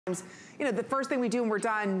You know, the first thing we do when we're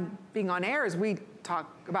done being on air is we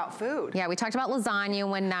talk about food. Yeah, we talked about lasagna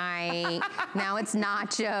one night. Now it's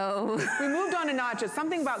nachos. We moved on to nachos.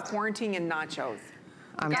 Something about quarantine and nachos.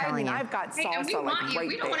 I'm telling you. I've got salsa and we want you. Right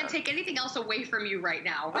we don't want to take anything else away from you right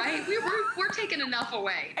now, right? we're taking enough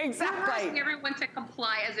away. Exactly. We're asking everyone to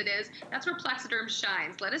comply as it is. That's where Plexiderm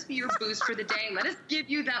shines. Let us be your boost for the day. Let us give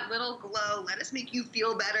you that little glow. Let us make you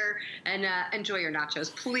feel better and enjoy your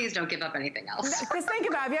nachos. Please don't give up anything else. Because think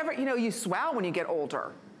about it, have you ever, you know, you swell when you get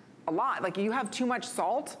older. A lot. Like you have too much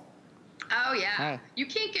salt. Oh, yeah. Hey. You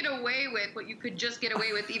can't get away with what you could just get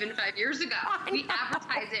away with even 5 years ago. We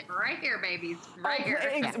advertise it right here, babies. Right here.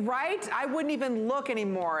 Right? I wouldn't even look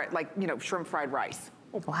anymore at, like, you know, shrimp fried rice.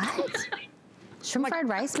 What? Shrimp fried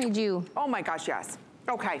rice made you... Oh, my gosh, yes.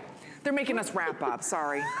 Okay. They're making us wrap up.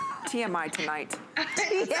 Sorry. TMI tonight.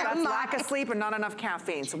 That's lack of sleep and not enough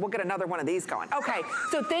caffeine. So we'll get another one of these going. Okay.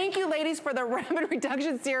 So thank you, ladies, for the Rapid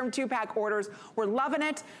Reduction Serum 2-pack orders. We're loving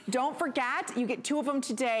it. Don't forget, you get 2 of them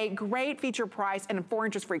today. Great feature price and 4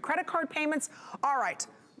 interest-free credit card payments. All right.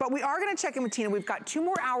 But we are going to check in with Tina. We've got 2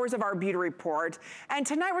 more hours of our beauty report. And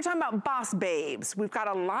tonight we're talking about boss babes. We've got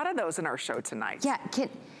a lot of those in our show tonight. Yeah,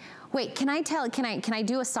 wait, can I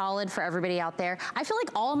do a solid for everybody out there? I feel like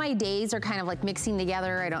all my days are kind of like mixing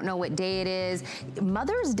together. I don't know what day it is.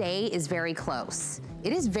 Mother's Day is very close.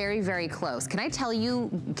 It is very, very close. Can I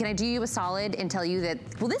do you a solid and tell you that,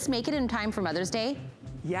 will this make it in time for Mother's Day?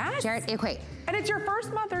 Yes. Jared, okay. And it's your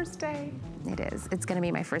first Mother's Day. It is. It's gonna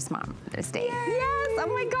be my first Mother's Day. Yay. Yes,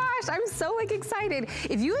 oh my gosh, I'm so like excited.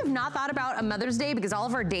 If you have not thought about a Mother's Day, because all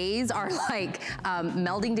of our days are like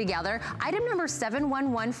melding together, item number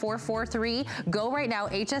 711443, go right now,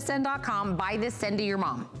 hsn.com, buy this, send to your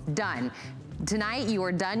mom. Done. Tonight, you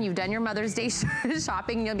are done. You've done your Mother's Day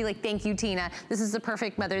shopping. And you'll be like, thank you, Tina. This is the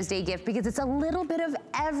perfect Mother's Day gift because it's a little bit of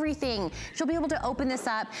everything. She'll be able to open this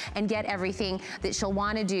up and get everything that she'll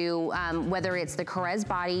want to do, whether it's the Caress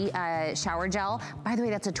Body Shower Gel. By the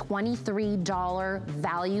way, that's a $23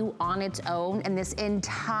 value on its own. And this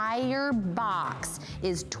entire box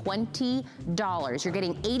is $20. You're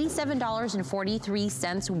getting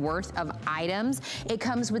 $87.43 worth of items. It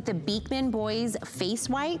comes with the Beekman Boys face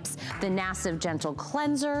wipes, the NASA Gentle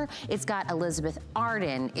Cleanser. It's got Elizabeth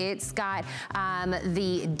Arden. It's got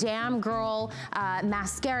the Damn Girl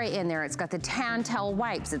mascara in there. It's got the Tantel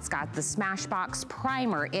wipes. It's got the Smashbox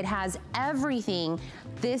primer. It has everything.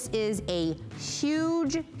 This is a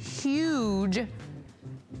huge, huge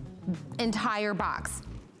entire box.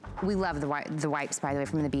 We love the wipes, by the way,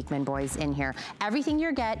 from the Beekman Boys in here. Everything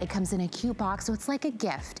you get, it comes in a cute box, so it's like a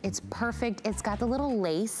gift. It's perfect. It's got the little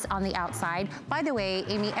lace on the outside. By the way,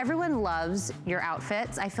 Amy, everyone loves your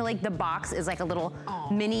outfits. I feel like the box is like a little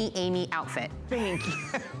mini Amy outfit. Thank you.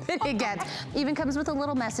 It gets. Even comes with a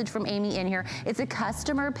little message from Amy in here. It's a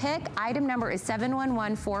customer pick. Item number is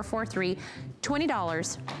 711443,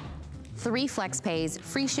 $20. 3 flex pays,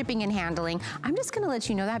 free shipping and handling. I'm just gonna let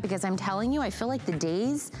you know that because I'm telling you, I feel like the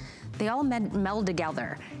days, they all meld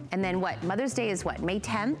together. And then what, Mother's Day is what, May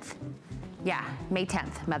 10th? Yeah, May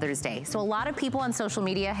 10th, Mother's Day. So a lot of people on social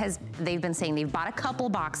media, they've been saying they've bought a couple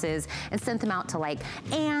boxes and sent them out to like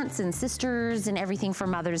aunts and sisters and everything for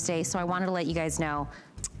Mother's Day. So I wanted to let you guys know,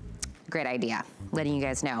 great idea, letting you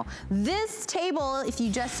guys know. This table, if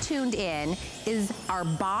you just tuned in, is our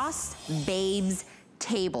Boss Babes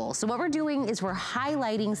table. So what we're doing is we're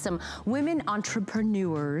highlighting some women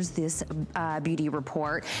entrepreneurs, this beauty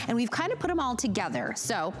report, and we've kind of put them all together.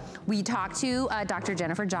 So we talked to Dr.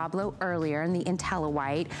 Jennifer Joblo earlier in the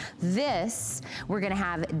IntelliWhite. This, we're gonna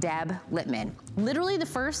have Deb Lippman. Literally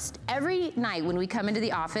every night when we come into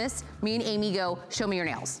the office, me and Amy go, show me your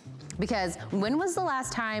nails. Because when was the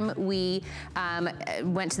last time we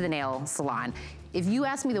went to the nail salon? If you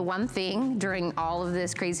ask me the one thing during all of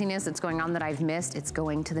this craziness that's going on that I've missed, it's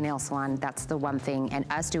going to the nail salon. That's the one thing, and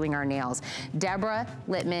us doing our nails. Deborah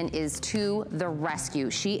Lippman is to the rescue.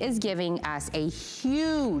 She is giving us a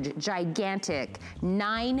huge, gigantic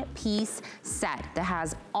 9-piece set that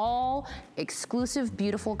has all exclusive,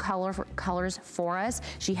 beautiful colors for us.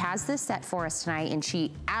 She has this set for us tonight, and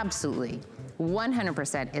she absolutely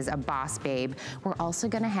 100% is a boss babe. We're also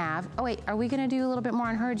gonna have, oh wait, are we gonna do a little bit more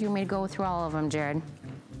on her? Do you want me to go through all of them, Jared?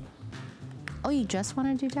 Oh, you just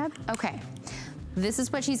wanna do Deb? Okay. This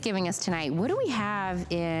is what she's giving us tonight. What do we have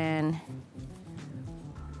in,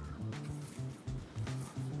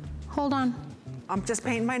 hold on. I'm just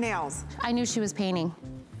painting my nails. I knew she was painting.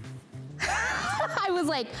 I was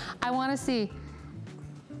like, I wanna see.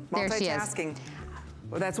 There she is. Multitasking.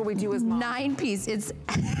 Well, that's what we do as moms. 9-piece, it's,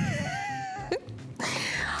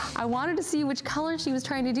 I wanted to see which color she was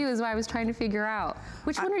trying to do, is why I was trying to figure out.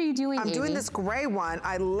 Which one are you doing, I'm Amy? doing this gray one.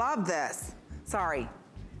 I love this. Sorry.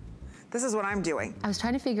 This is what I'm doing. I was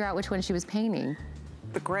trying to figure out which one she was painting.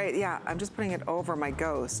 The gray, yeah, I'm just putting it over my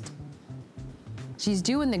ghost. She's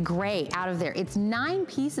doing the gray out of there. It's 9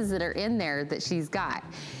 pieces that are in there that she's got.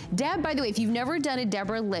 Deb, by the way, if you've never done a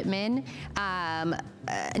Deborah Lippman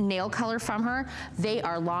nail color from her, they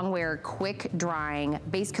are long wear, quick drying,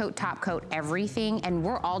 base coat, top coat, everything, and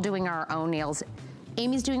we're all doing our own nails.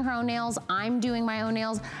 Amy's doing her own nails, I'm doing my own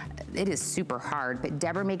nails. It is super hard, but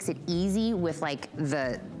Deborah makes it easy with like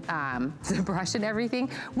the brush and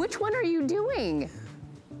everything. Which one are you doing?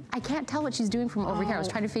 I can't tell what she's doing from over here. I was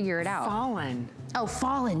trying to figure it out. Fallen. Oh,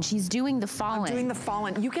 Fallen. She's doing the Fallen. I'm doing the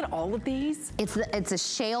Fallen. You get all of these? It's a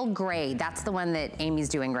shale gray. That's the one that Amy's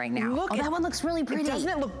doing right now. That one looks really pretty. Doesn't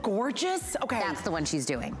it look gorgeous? Okay. That's the one she's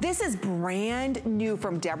doing. This is brand new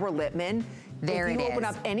from Deborah Lippman. There it is. If you open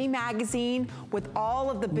up any magazine with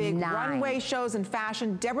all of the big runway shows and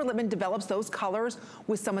fashion, Deborah Lippman develops those colors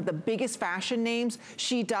with some of the biggest fashion names.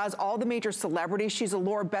 She does all the major celebrities. She's a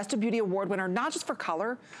Allure Best of Beauty Award winner, not just for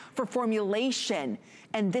color, for formulation.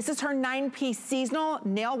 And this is her 9-piece seasonal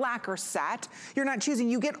nail lacquer set. You're not choosing,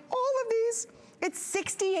 you get all of these. It's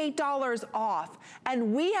 $68 off.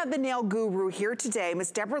 And we have the nail guru here today,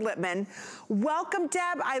 Miss Deborah Lippman. Welcome,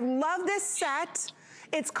 Deb. I love this set.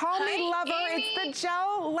 It's Call Me Lover. Amy. It's the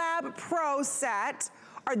Gel Lab Pro set.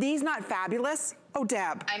 Are these not fabulous? Oh,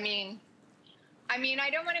 Deb. I mean, I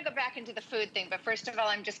don't want to go back into the food thing, but first of all,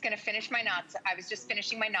 I'm just going to finish my nachos. I was just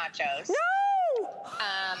finishing my nachos. No!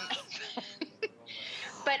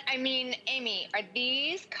 But I mean, Amy, are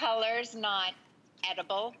these colors not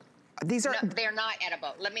edible? These are. No, they're not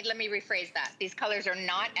edible. Let me rephrase that. These colors are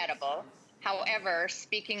not edible. However,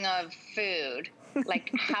 speaking of food,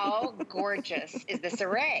 like how gorgeous is this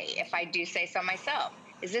array, if I do say so myself?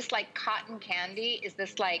 Is this like cotton candy? Is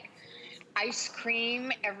this like ice cream,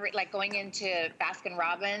 like going into Baskin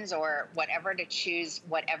Robbins or whatever to choose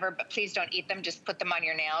whatever, but please don't eat them. Just put them on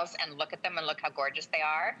your nails and look at them and look how gorgeous they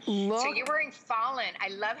are. So you're wearing Fallen. I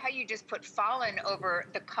love how you just put Fallen over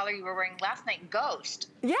the color you were wearing last night,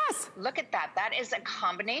 Ghost. Yes. Look at that. That is a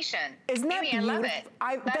combination. Isn't that Amy, beautiful?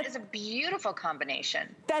 I love it. That is a beautiful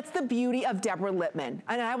combination. That's the beauty of Deborah Lippman.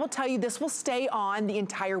 And I will tell you, this will stay on the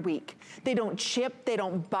entire week. They don't chip, they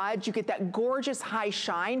don't budge. You get that gorgeous high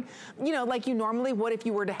shine, you know, like you normally would if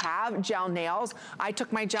you were to have gel nails. I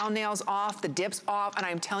took my gel nails off, the dips off, and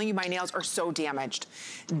I'm telling you, my nails are so damaged.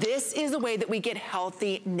 This is the way that we get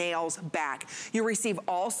healthy nails back. You receive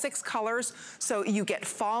all 6 colors. So you get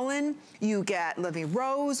Fallen, you get Living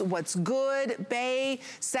Rose, What's Good, Bay,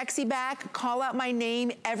 Sexy Back, Call Out My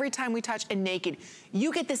Name, Every Time We Touch, and Naked.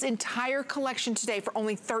 You get this entire collection today for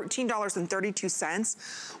only $13.32.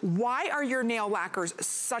 Why are your nail lacquers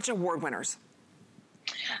such award winners?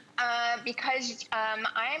 Because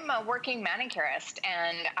I'm a working manicurist,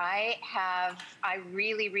 and I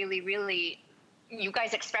really, you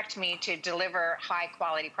guys expect me to deliver high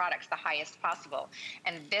quality products, the highest possible.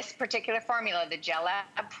 And this particular formula, the Gel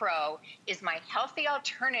Lab Pro, is my healthy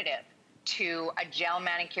alternative to a gel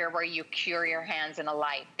manicure where you cure your hands in a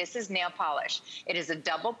light. This is nail polish. It is a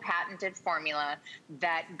double patented formula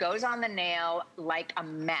that goes on the nail like a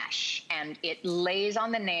mesh, and it lays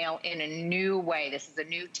on the nail in a new way. This is a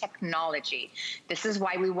new technology. This is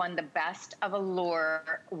why we won the Best of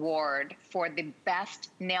Allure award for the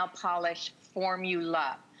best nail polish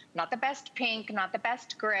formula. Not the best pink, not the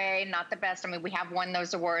best gray, not the best. I mean, we have won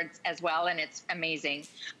those awards as well, and it's amazing.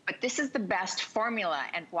 But this is the best formula.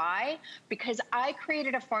 And why? Because I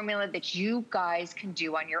created a formula that you guys can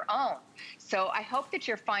do on your own. So I hope that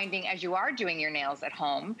you're finding, as you are doing your nails at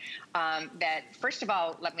home, that, first of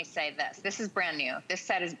all, let me say this. This is brand new. This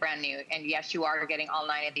set is brand new. And yes, you are getting all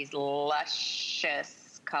 9 of these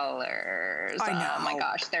luscious colors. I know. Oh my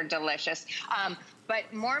gosh, they're delicious.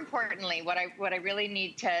 But more importantly, what I really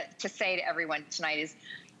need to say to everyone tonight is,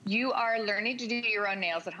 you are learning to do your own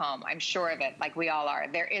nails at home. I'm sure of it, like we all are.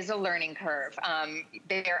 There is a learning curve.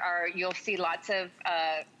 You'll see lots of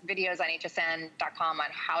videos on hsn.com on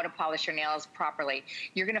how to polish your nails properly.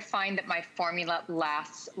 You're going to find that my formula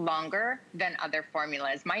lasts longer than other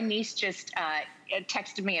formulas. My niece just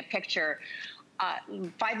texted me a picture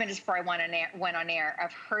 5 minutes before I went on air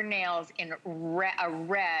of her nails in a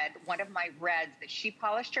red, one of my reds that she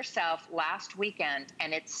polished herself last weekend,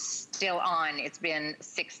 and it's still on. It's been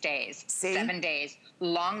 6 days, 7 days,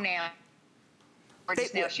 long nail,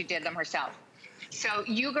 gorgeous nails. She did them herself. So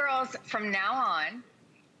you girls, from now on,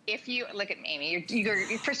 if you look at Amy,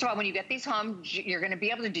 you're first of all, when you get these home, you're going to be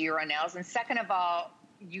able to do your own nails, and second of all,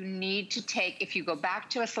 you need to take, if you go back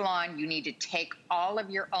to a salon, you need to take all of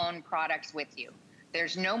your own products with you.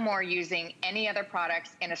 There's no more using any other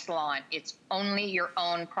products in a salon. It's only your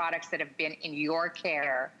own products that have been in your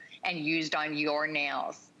care and used on your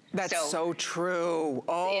nails. That's so true.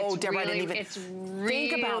 Oh, Deborah, really, I didn't even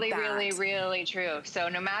think about that. It's really true. So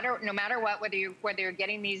no matter what, whether you're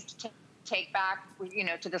getting these to take back, you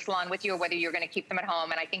know, to the salon with you, or whether you're going to keep them at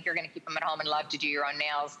home, and I think you're going to keep them at home and love to do your own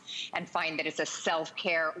nails and find that it's a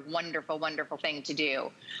self-care, wonderful, wonderful thing to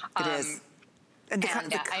do. It is. And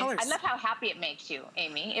the colors. I love how happy it makes you,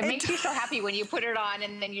 Amy. It makes you so happy when you put it on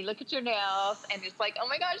and then you look at your nails and it's like, oh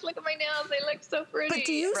my gosh, look at my nails. They look so pretty. But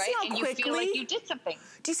do you see how and quickly, you feel like you did something.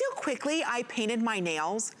 Do you see how quickly I painted my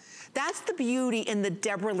nails? That's the beauty in the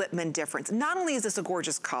Deborah Lippmann difference. Not only is this a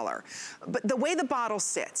gorgeous color, but the way the bottle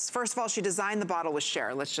sits. First of all, she designed the bottle with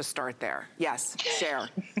Cher. Let's just start there. Yes, Cher.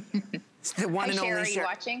 The one and only Cher. Are you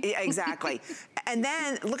watching? Yeah, exactly. And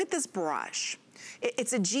then look at this brush.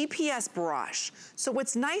 It's a GPS brush. So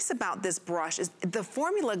what's nice about this brush is the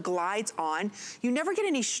formula glides on. You never get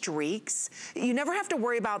any streaks. You never have to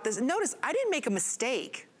worry about this. Notice, I didn't make a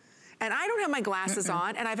mistake. And I don't have my glasses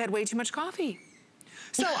on, and I've had way too much coffee.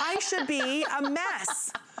 So I should be a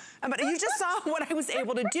mess. But you just saw what I was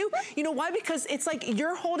able to do. You know why? Because it's like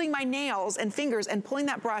you're holding my nails and fingers and pulling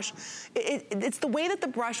that brush. It's the way that the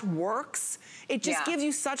brush works. It just gives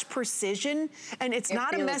you such precision, and it's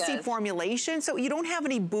not a messy formulation, so you don't have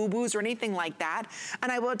any boo-boos or anything like that.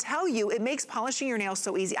 And I will tell you, it makes polishing your nails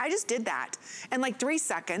so easy. I just did that in like 3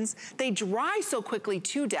 seconds. They dry so quickly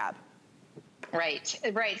too, Deb. Right.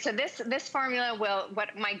 So this formula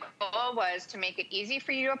what my goal was to make it easy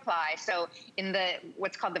for you to apply. So in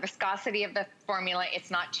what's called the viscosity of the formula, it's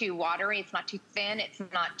not too watery, it's not too thin, it's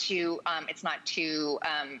not too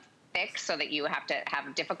thick so that you have to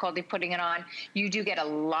have difficulty putting it on. You do get a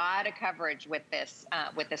lot of coverage with this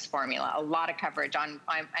formula, a lot of coverage on.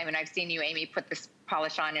 I mean, I've seen you, Amy, put this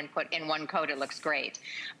polish on and put in 1 coat. It looks great.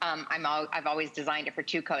 I've always designed it for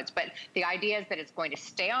 2 coats, but the idea is that it's going to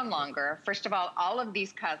stay on longer. First of all of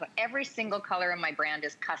these colors, every single color in my brand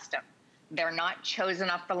is custom. They're not chosen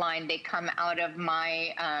off the line. They come out of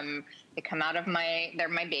my, they're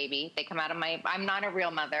my baby. They come out of my, I'm not a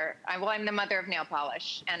real mother. I'm the mother of nail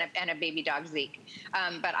polish and a baby dog, Zeke.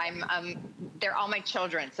 But they're all my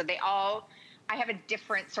children. So I have a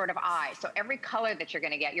different sort of eye. So every color that you're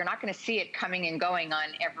going to get, you're not going to see it coming and going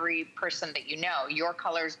on every person that you know. Your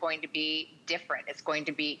color is going to be different. It's going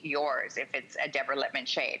to be yours if it's a Deborah Lippmann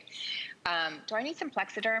shade. Do I need some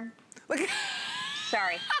Plexiderm?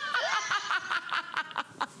 Sorry.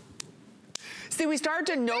 See, we started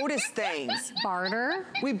to notice things. Barter?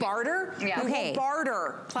 We barter? Yeah. We will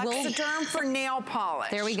barter. Plexiderm for nail polish.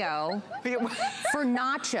 There we go. For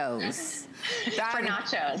nachos. For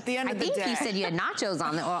nachos. At the end of the day. I think you said you had nachos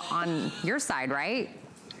on your side, right?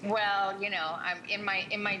 Well, you know, I'm in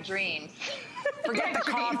my dreams. Forget the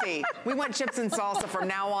coffee. We want chips and salsa from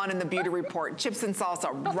now on in the beauty report. Chips and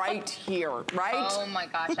salsa right here, right? Oh my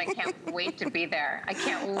gosh, I can't wait to be there. I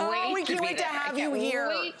can't wait we can't wait to have you here.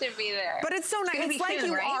 I can't wait to be there. But it's so nice. It's like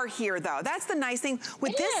you are here, though. That's the nice thing.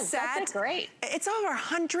 With this set, that's great. It's over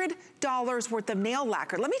 $100 worth of nail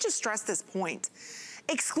lacquer. Let me just stress this point.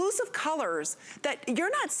 Exclusive colors that you're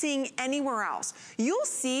not seeing anywhere else. You'll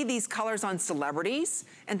see these colors on celebrities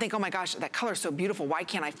and think, oh my gosh, that color's so beautiful, why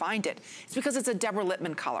can't I find it? It's because it's a Deborah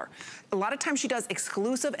Lippmann color. A lot of times she does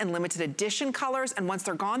exclusive and limited edition colors, and once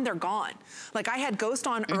they're gone, they're gone. Like I had Ghost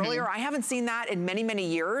on earlier. I haven't seen that in many, many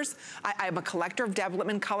years. I'm a collector of Deborah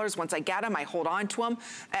Lippmann colors. Once I get them, I hold on to them.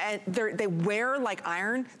 And they wear like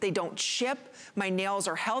iron. They don't chip. My nails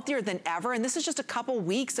are healthier than ever. And this is just a couple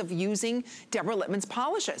weeks of using Deborah Lippmann's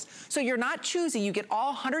polishes. So you're not choosing. You get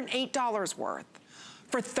all $108 worth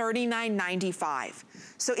for $39.95.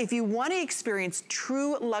 So if you want to experience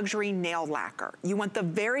true luxury nail lacquer, you want the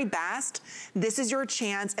very best, this is your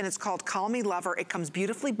chance, and it's called Call Me Lover. It comes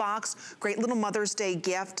beautifully boxed, great little Mother's Day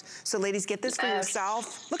gift. So ladies, get this for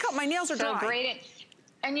yourself. Look how my nails are dry. So great.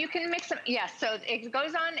 And you can mix them, yes, so it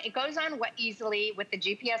goes on easily with the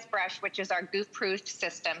GPS brush, which is our goof-proof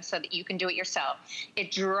system, so that you can do it yourself.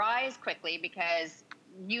 It dries quickly because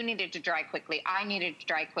you need it to dry quickly. I need it to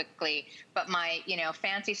dry quickly. But my,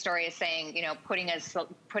 fancy story is saying,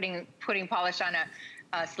 putting polish on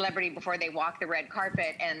a celebrity before they walk the red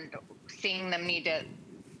carpet and seeing them need to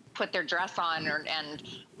put their dress on and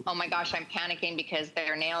oh my gosh, I'm panicking because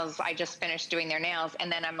their nails, I just finished doing their nails.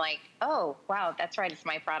 And then I'm like, oh, wow, that's right. It's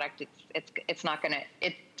my product. It's not gonna,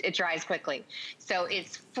 it it dries quickly. So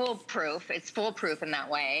it's foolproof. It's foolproof in that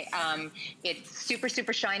way. It's super,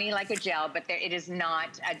 super shiny like a gel, but it is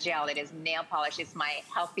not a gel. It is nail polish. It's my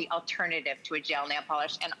healthy alternative to a gel nail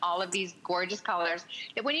polish. And all of these gorgeous colors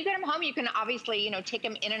that when you get them home, you can obviously, you know, take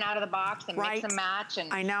them in and out of the box and mix and match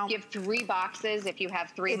and give 3 boxes if you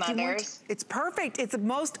have 3 mothers. It's perfect. It's the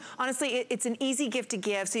most, honestly, it's an easy gift to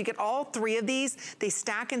give. So you get all 3 of these. They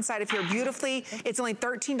stack inside of here beautifully. It's only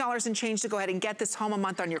 $13 and change to go ahead and get this home a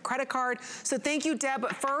month on your credit card. So thank you, Deb.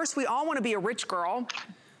 But first, we all want to be a rich girl.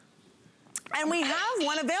 And we have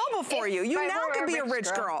one available for you. You now can be a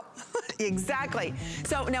rich girl. Exactly.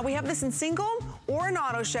 So now we have this in single or an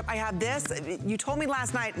auto ship. I have this. You told me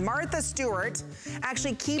last night, Martha Stewart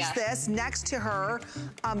actually keeps this next to her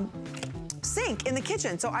sink in the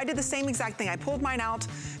kitchen. So I did the same exact thing. I pulled mine out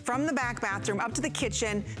from the back bathroom up to the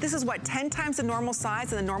kitchen. This is what, 10 times the normal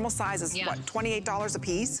size, and the normal size is what, $28 a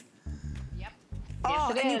piece? Yep. Oh,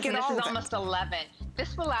 yes, it and is. you get and this all is of almost 11.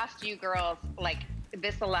 This will last you girls, like,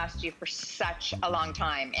 this will last you for such a long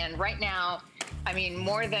time. And right now, I mean,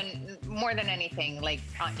 more than anything, like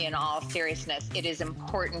in all seriousness, it is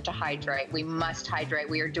important to hydrate. We must hydrate.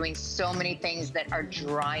 We are doing so many things that are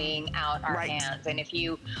drying out our hands. And if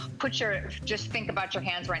you just think about your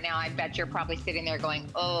hands right now, I bet you're probably sitting there going,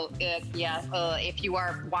 oh, yes. If you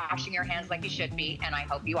are washing your hands like you should be, and I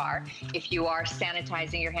hope you are, if you are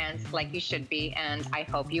sanitizing your hands like you should be, and I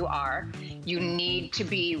hope you are, you need to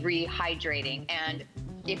be rehydrating. And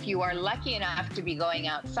if you are lucky enough to be going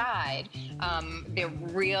outside, the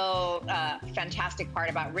real fantastic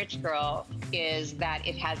part about Rich Girl is that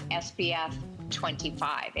it has SPF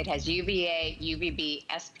 25. It has UVA, UVB,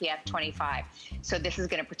 SPF 25. So this is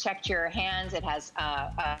going to protect your hands. It has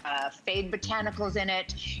Fade botanicals in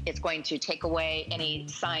it. It's going to take away any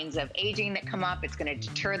signs of aging that come up. It's going to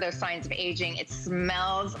deter those signs of aging. It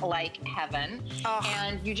smells like heaven.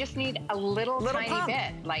 And you just need a little tiny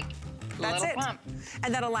bit, like that's it. Pump.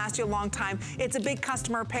 And that'll last you a long time. It's a big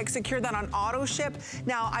customer pick. Secure that on auto ship.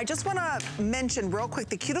 Now, I just want to mention real quick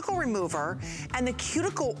the cuticle remover and the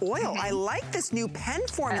cuticle oil. I like this new pen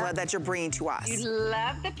formula that you're bringing to us. You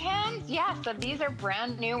love the pens? Yeah, so these are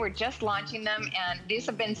brand new. We're just launching them, and these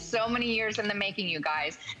have been so many years in the making, you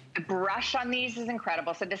guys. The brush on these is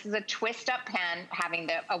incredible. So this is a twist-up pen having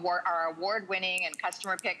our award-winning and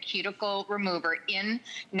customer pick cuticle remover in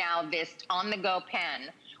now this on-the-go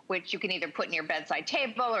pen, which you can either put in your bedside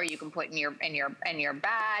table, or you can put in your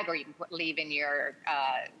bag, or you can leave in your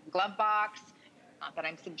glove box. Not that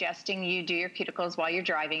I'm suggesting you do your cuticles while you're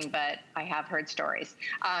driving, but I have heard stories.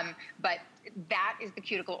 But that is the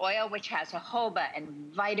cuticle oil, which has jojoba and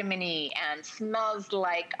vitamin E and smells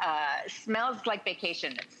like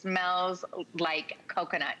vacation. It smells like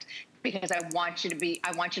coconut, because I want you to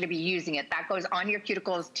be using it. That goes on your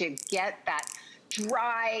cuticles to get that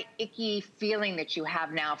dry, icky feeling that you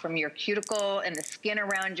have now from your cuticle and the skin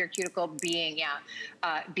around your cuticle being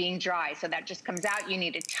dry. So that just comes out. You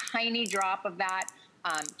need a tiny drop of that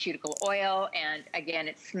cuticle oil. And again,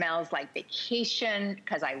 it smells like vacation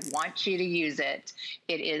because I want you to use it.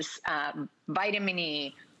 It is vitamin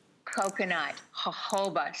E, coconut,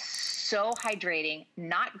 jojoba, so hydrating,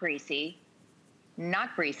 not greasy.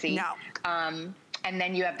 No. And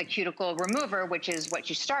then you have the cuticle remover, which is what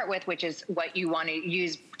you start with, which is what you want to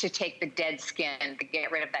use to take the dead skin, to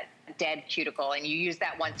get rid of that dead cuticle. And you use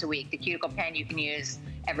that once a week. The cuticle pen you can use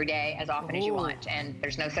every day as often as you want. And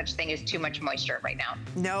there's no such thing as too much moisture right now.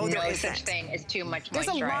 No, there isn't. No such thing as too much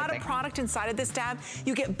moisture. There's a lot of product inside of this, Deb.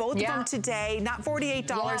 You get both of them today, not $48,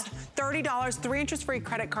 $30, 3 interest-free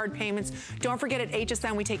credit card payments. Don't forget, at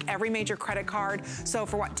HSN, we take every major credit card. So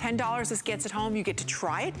for what, $10 this gets at home, you get to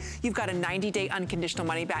try it. You've got a 90-day unconditional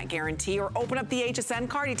money-back guarantee, or open up the HSN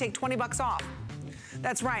card, you take 20 bucks off.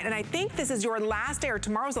 That's right, and I think this is your last day, or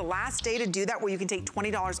tomorrow's the last day to do that, where you can take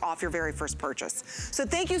 $20 off your very first purchase. So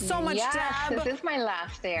thank you so much, Deb. This is my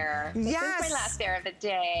last dare. This is my last dare of the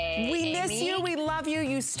day, We miss you, we love you,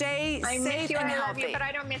 you stay safe and healthy. I love you, but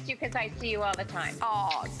I don't miss you because I see you all the time.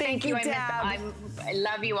 Oh, thank you, Deb. I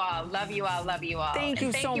love you all, love you all, love you all. Thank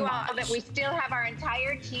you so much. Thank you all that we still have our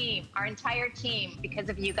entire team because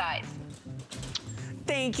of you guys.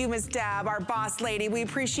 Thank you, Ms. Deb, our boss lady. We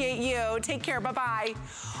appreciate you. Take care. Bye-bye.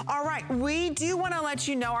 All right, we do want to let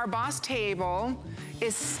you know our boss table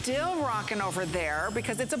is still rocking over there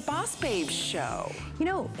because it's a Boss Babe show. You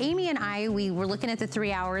know, Amy and I, we were looking at the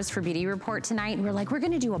 3 hours for Beauty Report tonight, and we're like, we're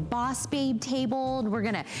gonna do a Boss Babe table.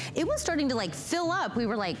 It was starting to like fill up. We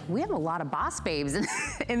were like, we have a lot of Boss Babes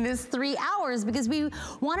in this 3 hours, because we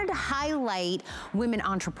wanted to highlight women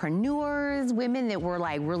entrepreneurs, women that were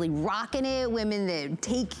like really rocking it, women that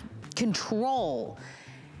take control.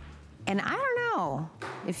 And I don't know,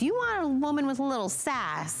 if you want a woman with a little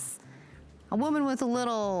sass, a woman with a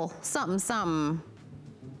little something, something,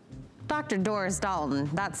 Dr. Doris Dalton,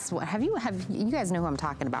 that's what, you guys know who I'm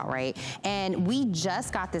talking about, right? And we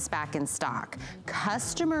just got this back in stock.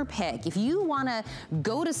 Customer pick. If you wanna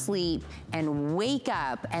go to sleep and wake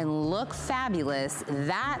up and look fabulous,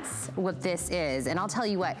 that's what this is. And I'll tell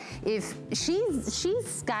you what, if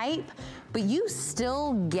she's Skype, but you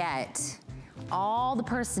still get all the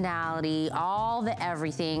personality, all the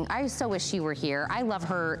everything. I so wish she were here. I love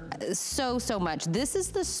her so, so much. This is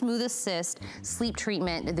the Smooth Assist sleep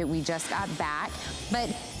treatment that we just got back.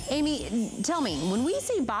 But Amy, tell me, when we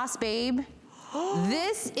say boss babe,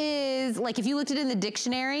 this is, like if you looked at it in the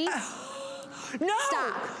dictionary. No!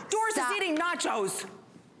 Stop. Doris Stop. is eating nachos.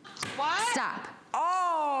 What? Stop.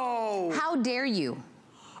 Oh. How dare you?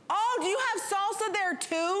 Oh, do you have salsa there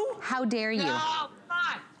too? How dare you? No, come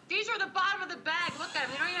on. These are the bottom of the bag. Look at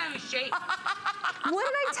them. They don't even have any shape. What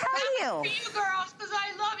did I tell For you? you girls, because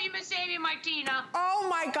I love you, Miss Amy Martina. Oh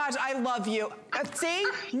my gosh, I love you. See?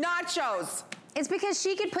 Nachos. It's because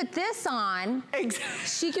she could put this on. Exactly.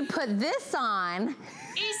 She could put this on.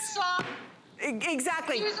 Eat soft.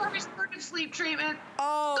 Exactly. Use our restorative sleep treatment.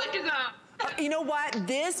 Oh. Good to go. You know what?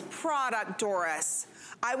 This product, Doris,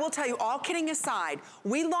 I will tell you, all kidding aside,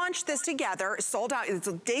 we launched this together, sold out. It's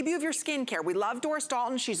a debut of your skincare. We love Doris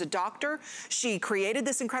Dalton. She's a doctor. She created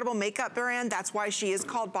this incredible makeup brand. That's why she is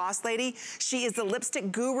called Boss Lady. She is the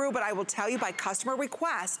lipstick guru, but I will tell you, by customer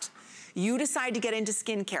request, you decide to get into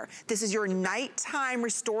skincare. This is your nighttime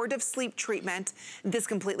restorative sleep treatment. This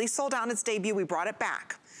completely sold out in its debut. We brought it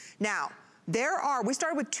back. Now, we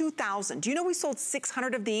started with 2,000. Do you know we sold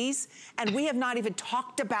 600 of these? And we have not even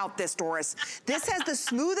talked about this, Doris. This has the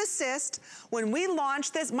Smooth Assist. When we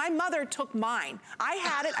launched this, my mother took mine. I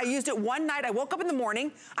had it, I used it one night. I woke up in the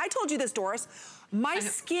morning. I told you this, Doris. My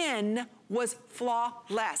skin was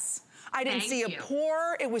flawless. I didn't see a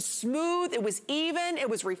pore. It was smooth. It was even. It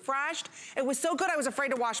was refreshed. It was so good, I was afraid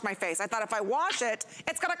to wash my face. I thought if I wash it,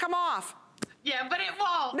 it's gonna come off. Yeah, but it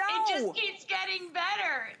won't. No. It just keeps getting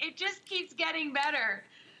better. It just keeps getting better.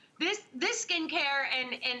 This skincare,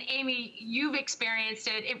 and Amy, you've experienced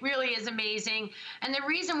it. It really is amazing. And the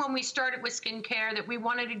reason when we started with skincare that we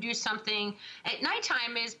wanted to do something at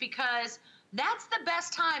nighttime is because that's the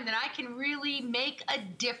best time that I can really make a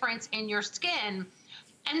difference in your skin.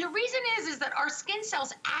 And the reason is that our skin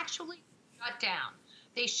cells actually shut down.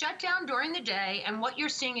 They shut down during the day, and what you're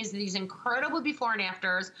seeing is these incredible before and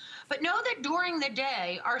afters. But know that during the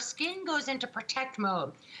day, our skin goes into protect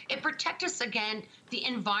mode. It protects us against the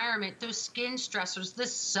environment, those skin stressors, the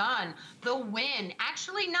sun, the wind,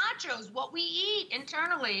 actually nachos, what we eat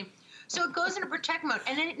internally. So it goes into protect mode.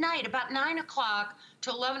 And then at night, about 9 o'clock to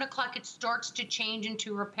 11 o'clock, it starts to change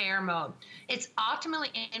into repair mode. It's optimally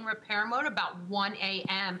in repair mode about 1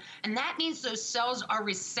 a.m. And that means those cells are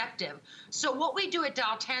receptive. So what we do at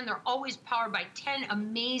Dial 10, they're always powered by 10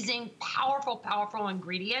 amazing, powerful, powerful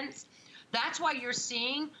ingredients. That's why you're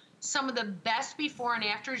seeing some of the best before and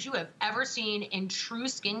afters you have ever seen in true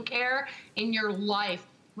skincare in your life.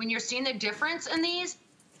 When you're seeing the difference in these,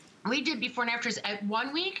 we did before and afters at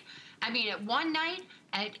 1 week. I mean, at one night,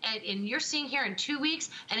 and you're seeing here in 2 weeks,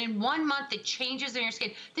 and in 1 month, it changes in your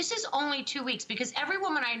skin. This is only 2 weeks, because every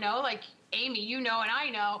woman I know, like Amy, you know, and I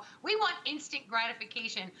know, we want instant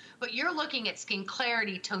gratification, but you're looking at skin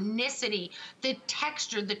clarity, tonicity, the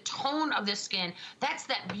texture, the tone of the skin. That's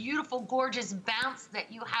that beautiful, gorgeous bounce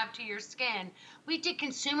that you have to your skin. We did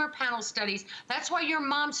consumer panel studies. That's why your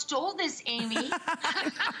mom stole this, Amy.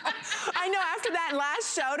 I know, after that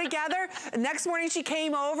last show together, next morning she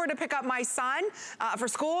came over to pick up my son for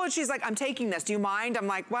school, and she's like, I'm taking this, do you mind? I'm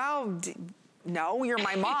like, well, no, you're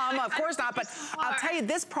my mom, of course not, but I'll tell you,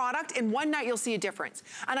 this product, in one night you'll see a difference.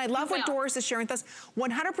 And I love what Doris is sharing with us.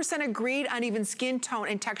 100% agreed uneven skin tone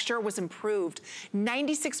and texture was improved.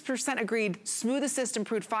 96% agreed Smooth Assist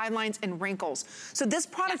improved fine lines and wrinkles. So this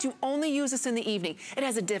product, you only use this in the evening. It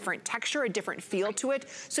has a different texture, a different feel to it.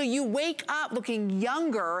 So you wake up looking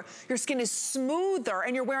younger, your skin is smoother,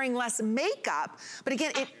 and you're wearing less makeup. But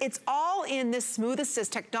again, it's all in this Smooth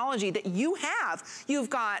Assist technology that you have.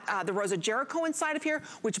 You've got the Rosa Jericho inside of here,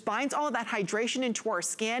 which binds all of that hydration into our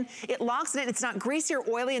skin. It locks it in, it's not greasy or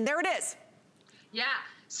oily, and there it is. Yeah.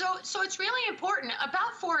 So it's really important.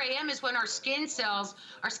 About 4 a.m. is when our skin cells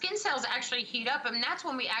actually heat up, and that's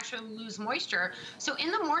when we actually lose moisture. So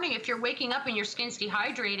in the morning, if you're waking up and your skin's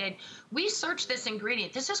dehydrated, we search this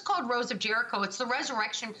ingredient. This is called Rose of Jericho. It's the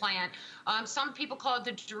resurrection plant. Some people call it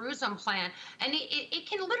the Jerusalem plan. And it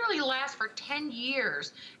can literally last for 10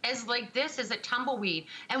 years as like this as a tumbleweed.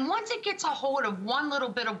 And once it gets a hold of one little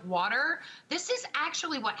bit of water, this is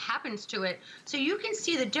actually what happens to it. So you can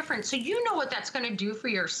see the difference. So you know what that's going to do for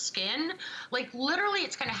your skin. Like literally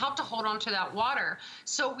it's going to help to hold on to that water.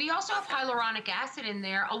 So we also have hyaluronic acid in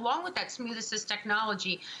there along with that Smooth Assist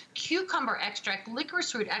technology, cucumber extract,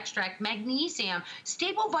 licorice root extract, magnesium,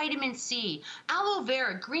 stable vitamin C, aloe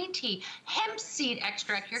vera, green tea, hemp seed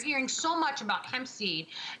extract. You're hearing so much about hemp seed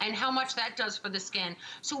and how much that does for the skin.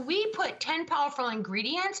 So we put 10 powerful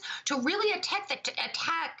ingredients to really attack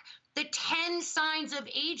the 10 signs of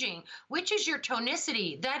aging, which is your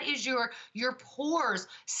tonicity, that is your pores,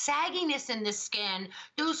 sagginess in the skin,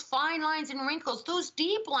 those fine lines and wrinkles, those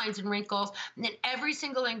deep lines and wrinkles, and then every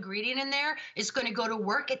single ingredient in there is going to go to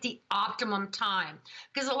work at the optimum time.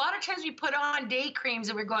 Because a lot of times we put on day creams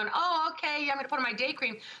and we're going, oh, okay, I'm going to put on my day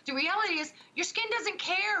cream. The reality is your skin doesn't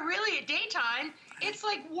care really at daytime. It's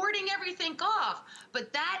like warding everything off.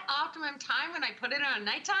 But that optimum time when I put it on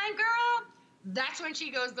nighttime, girl, that's when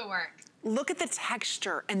she goes to work. Look at the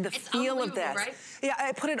texture and the feel of this. Right? Yeah,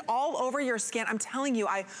 I put it all over your skin. I'm telling you,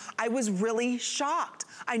 I was really shocked.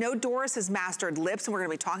 I know Doris has mastered lips, and we're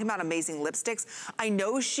gonna be talking about amazing lipsticks. I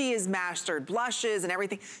know she has mastered blushes and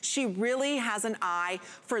everything. She really has an eye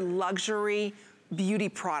for luxury beauty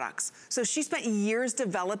products. So she spent years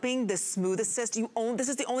developing this Smooth Assist. This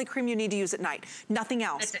is the only cream you need to use at night, nothing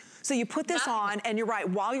else. So you put this on, and you're right,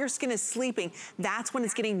 while your skin is sleeping, that's when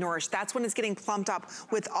it's getting nourished. That's when it's getting plumped up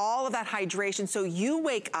with all of that hydration. So you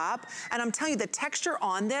wake up, and I'm telling you, the texture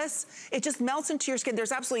on this, it just melts into your skin.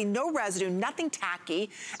 There's absolutely no residue, nothing tacky.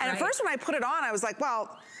 And at first when I put it on, I was like,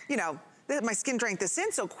 well, you know, my skin drank this in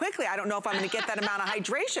so quickly, I don't know if I'm gonna get that amount of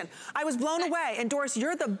hydration. I was blown away. And Doris,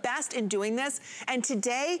 you're the best in doing this. And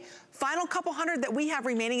today, final couple hundred that we have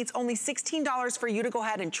remaining, it's only $16 for you to go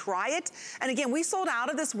ahead and try it. And again, we sold out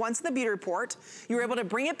of this once in the beauty report. You were able to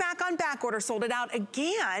bring it back on back order, sold it out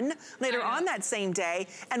again later on that same day,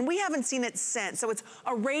 and we haven't seen it since. So it's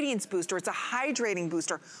a radiance booster, it's a hydrating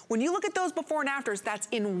booster. When you look at those before and afters, that's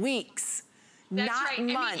in weeks, not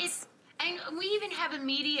months. And we even have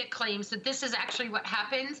immediate claims that this is actually what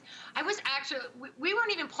happens. We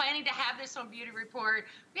weren't even planning to have this on Beauty Report.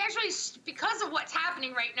 We actually, because of what's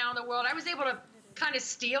happening right now in the world, I was able to kind of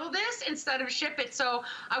steal this instead of ship it. So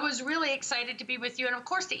I was really excited to be with you and of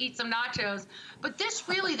course to eat some nachos. But this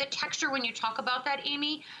really, the texture, when you talk about that,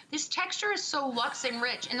 Amy, this texture is so luxe and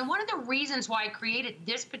rich. And one of the reasons why I created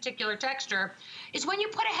this particular texture is when you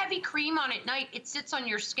put a heavy cream on at night, it sits on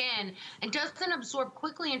your skin and doesn't absorb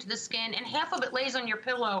quickly into the skin, and half of it lays on your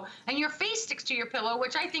pillow and your face sticks to your pillow,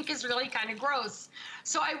 which I think is really kind of gross.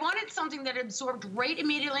 So I wanted something that absorbed right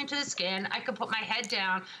immediately into the skin. I could put my head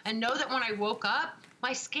down and know that when I woke up,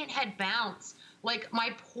 my skin had bounce, like my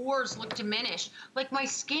pores looked diminished, like my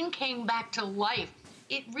skin came back to life.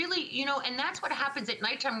 It really, you know, and that's what happens at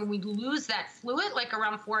nighttime when we lose that fluid, like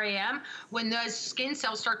around 4 a.m., when those skin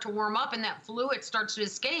cells start to warm up and that fluid starts to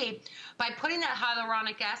escape. By putting that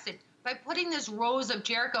hyaluronic acid, by putting this Rose of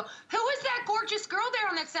Jericho. Who is that gorgeous girl there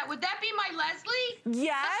on that set? Would that be my Leslie?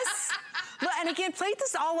 Yes. And again, plate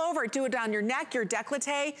this all over. Do it down your neck, your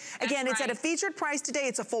décolleté. Again, it's at a featured price today.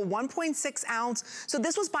 It's a full 1.6 ounce. So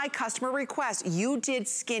this was by customer request. You did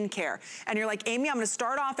skincare. And you're like, Amy, I'm gonna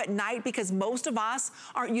start off at night because most of us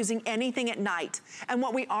aren't using anything at night. And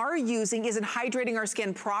what we are using isn't hydrating our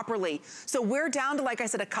skin properly. So we're down to, like I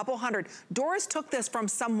said, a couple hundred. Doris took this from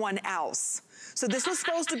someone else. So this was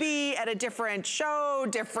supposed to be at a different show,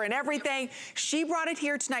 different everything. She brought it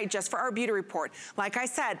here tonight just for our beauty report. Like I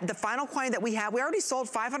said, the final quantity that we have, we already sold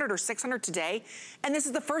 500 or 600 today, and this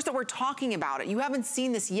is the first that we're talking about it. You haven't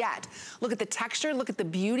seen this yet. Look at the texture, look at the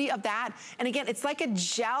beauty of that. And again, it's like a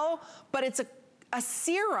gel, but it's a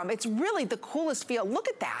serum. It's really the coolest feel. Look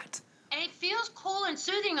at that. And it feels cool and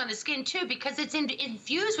soothing on the skin too, because it's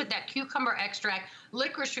infused with that cucumber extract,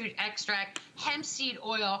 licorice root extract, hemp seed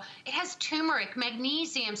oil. It has turmeric,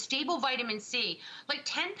 magnesium, stable vitamin C, like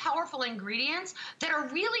 10 powerful ingredients that are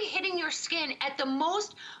really hitting your skin at the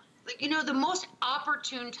most, you know, the most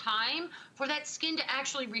opportune time for that skin to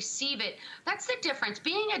actually receive it. That's the difference.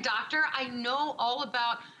 Being a doctor, I know all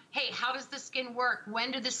about, hey, how does the skin work?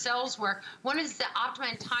 When do the cells work? When is the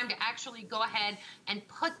optimum time to actually go ahead and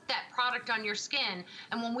put that product on your skin?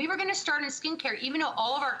 And when we were gonna start in skincare, even though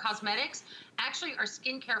all of our cosmetics actually are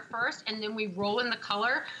skincare first and then we roll in the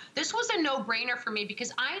color, this was a no-brainer for me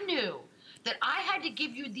because I knew that I had to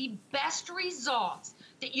give you the best results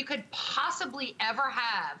that you could possibly ever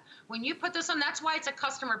have. When you put this on, that's why it's a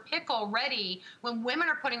customer pick already. When women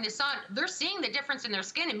are putting this on, they're seeing the difference in their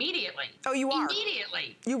skin immediately. Oh, you are.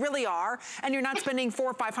 Immediately. You really are. And you're not spending $400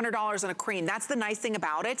 or $500 on a cream. That's the nice thing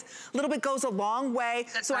about it. A little bit goes a long way.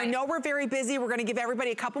 That's so right. I know we're very busy. We're gonna give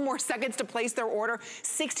everybody a couple more seconds to place their order.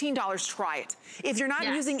 $16, try it. If you're not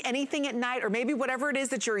using anything at night, or maybe whatever it is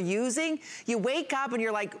that you're using, you wake up and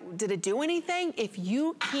you're like, did it do anything? If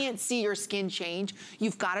you can't see your skin change,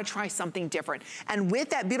 you've gotta try something different. And with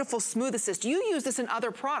that beautiful Smooth Assist, you use this in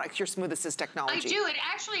other products, your Smooth Assist technology. I do. It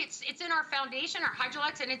actually, it's in our foundation, our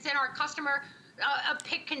Hydrolux, and it's in our customer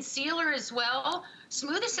pick concealer as well.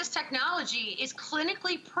 Smooth Assist technology is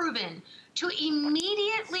clinically proven to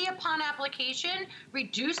immediately upon application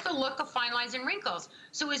reduce the look of fine lines and wrinkles.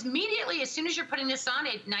 So immediately, as soon as you're putting this on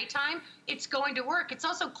at nighttime, it's going to work. It's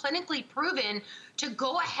also clinically proven to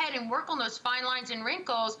go ahead and work on those fine lines and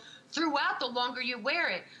wrinkles throughout the longer you wear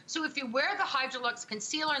it. So if you wear the Hydrolux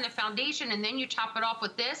concealer and the foundation and then you top it off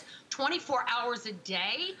with this 24 hours a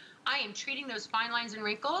day, I am treating those fine lines and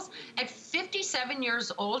wrinkles. At 57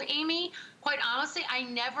 years old, Amy, quite honestly, I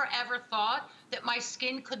never ever thought that my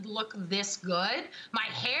skin could look this good. My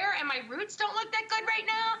hair and my roots don't look that good right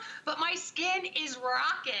now, but my skin is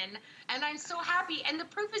rocking, and I'm so happy. And the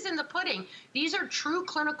proof is in the pudding. These are true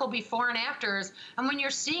clinical before and afters, and when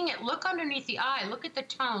you're seeing it, look underneath the eye, look at the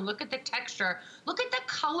tone, look at the texture, look at the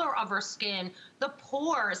color of her skin, the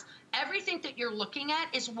pores. Everything that you're looking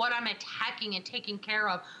at is what I'm attacking and taking care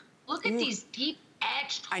of. Look at these deep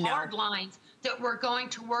etched hard lines that we're going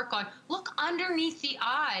to work on. Look underneath the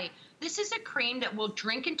eye. This is a cream that will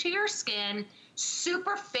drink into your skin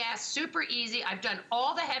super fast, super easy. I've done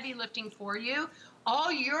all the heavy lifting for you.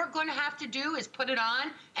 All you're going to have to do is put it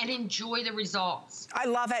on and enjoy the results. I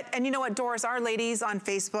love it. And you know what, Doris, our ladies on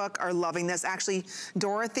Facebook are loving this. Actually,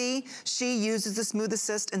 Dorothy, she uses the Smooth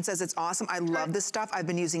Assist and says it's awesome. I love this stuff. I've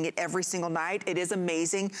been using it every single night. It is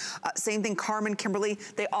amazing. Same thing, Carmen, Kimberly,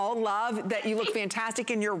 they all love that you look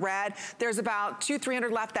fantastic in your red. There's about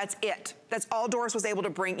 200-300 left. That's it. That's all Doris was able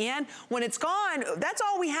to bring in. When it's gone, that's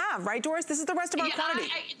all we have, right, Doris? This is the rest of our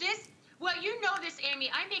quantity. Well, you know this,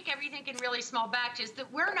 Amy. I make everything in really small batches.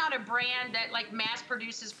 That we're not a brand that like mass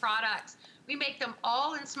produces products. We make them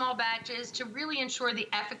all in small batches to really ensure the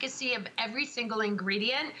efficacy of every single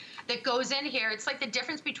ingredient that goes in here. It's like the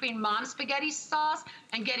difference between mom's spaghetti sauce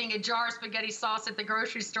and getting a jar of spaghetti sauce at the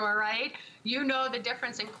grocery store, right? You know the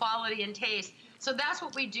difference in quality and taste. So that's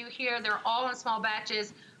what we do here. They're all in small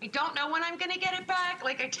batches. I don't know when I'm going to get it back.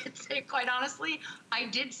 Like I did say, quite honestly, I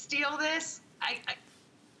did steal this.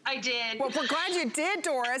 I did. Well, we're glad you did,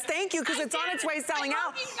 Doris. Thank you, because it's on its way selling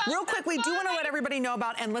out. Real quick, we do want to let everybody know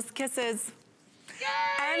about Endless Kisses.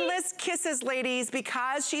 Yay! Endless Kisses, ladies,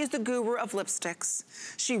 because she is the guru of lipsticks.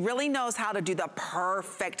 She really knows how to do the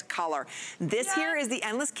perfect color. This here is the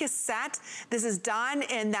Endless Kiss set. This is done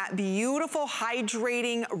in that beautiful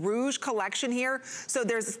hydrating rouge collection here. So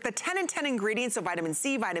there's the 10 and 10 ingredients, so vitamin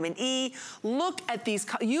C, vitamin E. Look at these.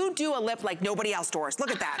 You do a lip like nobody else, Doris. Look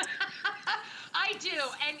at that. I do,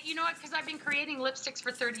 and you know what, because I've been creating lipsticks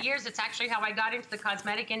for 30 years, it's actually how I got into the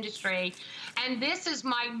cosmetic industry, and this is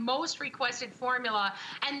my most requested formula,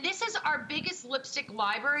 and this is our biggest lipstick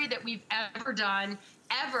library that we've ever done,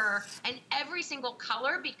 ever, and every single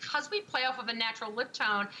color, because we play off of a natural lip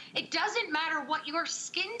tone. It doesn't matter what your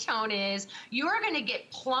skin tone is, you're going to get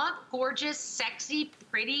plump, gorgeous, sexy,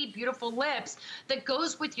 pretty, beautiful lips that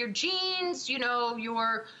goes with your jeans, you know,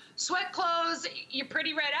 your sweat clothes, your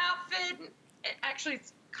pretty red outfit. Actually,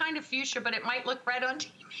 it's kind of fuchsia, but it might look red on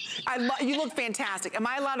TV. You look fantastic. Am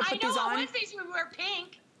I allowed to put these on? I know Wednesdays we wear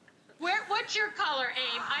pink. What's your color,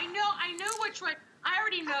 Aim? I know which one. I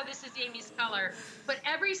already know this is Amy's color, but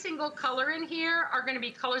every single color in here are going to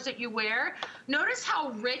be colors that you wear. Notice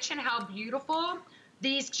how rich and how beautiful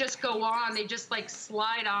these just go on. They just like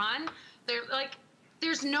slide on. They're like,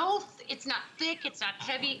 there's no, it's not thick, it's not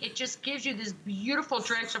heavy. It just gives you this beautiful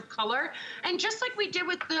drench of color. And just like we did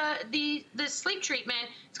with the sleep treatment,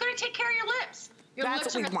 it's going to take care of your lips. Your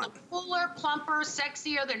lips are going to look fuller, plumper,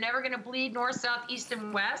 sexier. They're never going to bleed north, south, east,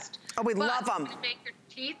 and west. Oh, we love them. It's going to make your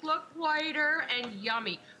teeth look whiter and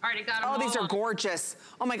yummy. All right, I got them all. Oh, these are gorgeous.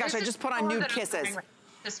 Oh my gosh, I just put on Nude Kisses.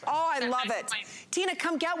 Oh, I love it. Tina,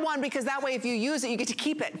 come get one, because that way if you use it, you get to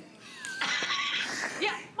keep it.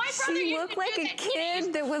 Yeah, my brother She looked like a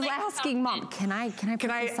kid that was asking, Mom, can I put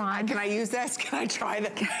this on? Can I use this? Can I try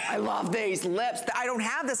that? I love these lips. I don't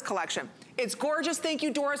have this collection. It's gorgeous. Thank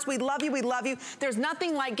you, Doris. We love you. We love you. There's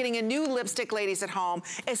nothing like getting a new lipstick, ladies, at home,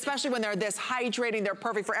 especially when they're this hydrating. They're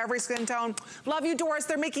perfect for every skin tone. Love you, Doris.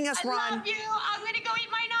 They're making us run. I love you. I'm going to go eat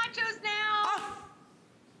my nachos now. Oh.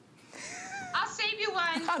 I'll save you you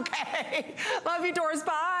one. Okay. Love you, Doris.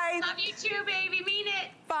 Bye. Love you too, baby. Mean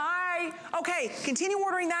it. Bye. Okay, continue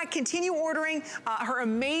ordering that. Continue ordering her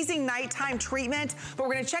amazing nighttime treatment. But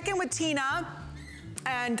we're going to check in with Tina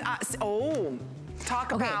and,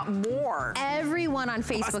 talk about more. Everyone on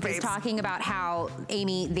Facebook is talking about how,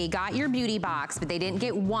 Amy, they got your beauty box, but they didn't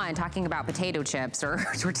get one, talking about potato chips or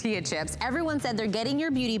tortilla chips. Everyone said they're getting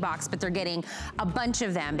your beauty box, but they're getting a bunch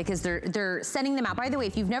of them because they're sending them out. By the way,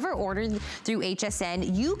 if you've never ordered through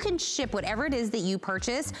HSN, you can ship whatever it is that you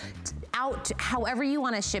purchase out however you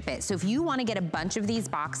want to ship it. So if you want to get a bunch of these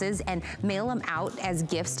boxes and mail them out as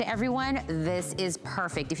gifts to everyone, this is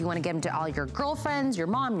perfect. If you want to get them to all your girlfriends, your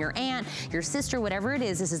mom, your aunt, your sister, whatever it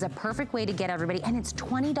is, this is a perfect way to get everybody. And it's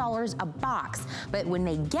 $20 a box. But when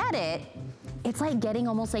they get it, it's like getting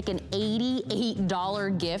almost like an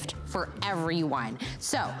 $88 gift for everyone.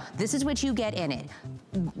 So this is what you get in it.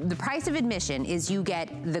 The price of admission is you get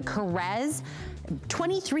the Carez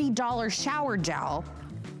 $23 shower gel,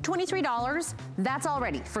 $23, that's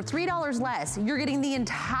already. For $3 less, you're getting the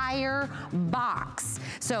entire box.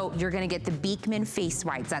 So you're gonna get the Beekman face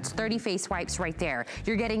wipes. That's 30 face wipes right there.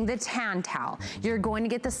 You're getting the tan towel. You're going to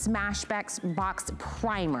get the Smashbox box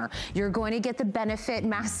primer. You're going to get the Benefit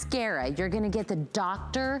mascara. You're gonna get the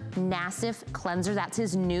Dr. Nassif cleanser. That's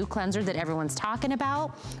his new cleanser that everyone's talking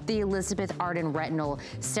about. The Elizabeth Arden Retinol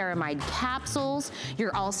Ceramide capsules.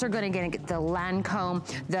 You're also gonna get the Lancome,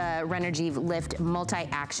 the Renergive Lift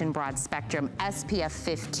Multi-Action Broad Spectrum SPF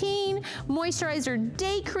 15, moisturizer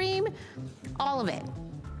day cream, all of it.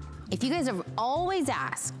 If you guys have always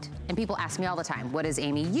asked, and people ask me all the time, what does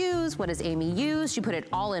Amy use? What does Amy use? She put it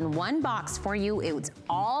all in one box for you. It was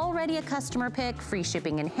already a customer pick, free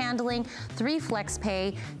shipping and handling, 3 flex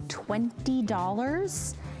pay,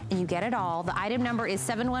 $20. And you get it all. The item number is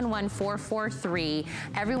 711443.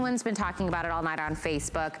 Everyone's been talking about it all night on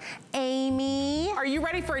Facebook. Amy. Are you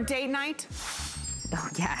ready for a date night? Oh,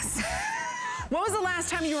 yes. When was the last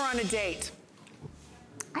time you were on a date?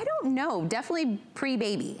 I don't know, definitely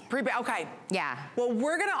pre-baby. Okay. Yeah. Well,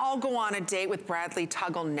 we're gonna all go on a date with Bradley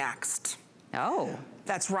Tuggle next. Oh.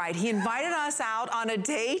 That's right, he invited us out on a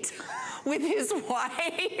date with his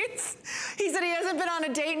wife. He said he hasn't been on a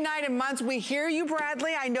date night in months. We hear you,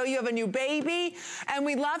 Bradley. I know you have a new baby. And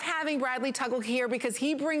we love having Bradley Tuggle here because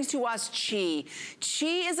he brings to us Chi.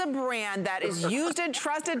 Chi is a brand that is used and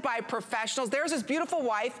trusted by professionals. There's his beautiful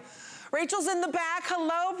wife. Rachel's in the back.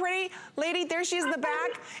 Hello, pretty lady. There she is in the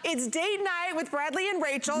back. It's date night with Bradley and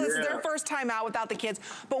Rachel. This is their first time out without the kids.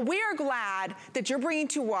 But we are glad that you're bringing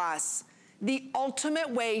to us the ultimate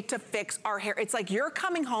way to fix our hair. It's like you're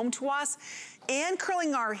coming home to us and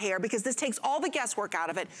curling our hair because this takes all the guesswork out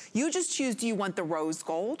of it. You just choose, do you want the rose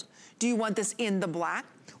gold? Do you want this in the black?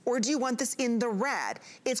 Or do you want this in the red?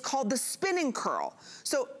 It's called the spin and curl.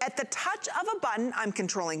 So at the touch of a button, I'm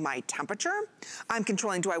controlling my temperature. I'm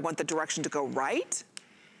controlling, do I want the direction to go right?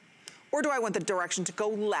 Or do I want the direction to go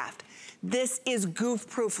left? This is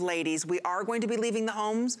goof-proof, ladies. We are going to be leaving the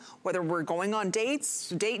homes, whether we're going on dates,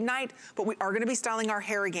 date night, but we are gonna be styling our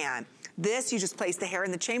hair again. This, you just place the hair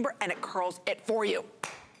in the chamber and it curls it for you.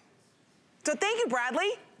 So thank you,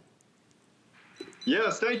 Bradley.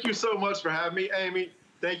 Yes, thank you so much for having me, Amy.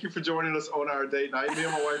 Thank you for joining us on our date night. Me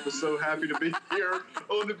and my wife are so happy to be here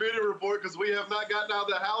on the Beauty Report because we have not gotten out of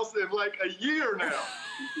the house in like a year now.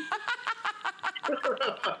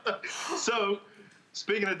 So,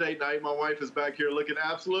 speaking of date night, my wife is back here looking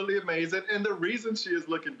absolutely amazing. And the reason she is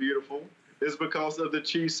looking beautiful is because of the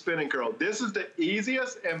Chi Spin and Curl. This is the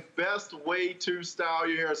easiest and best way to style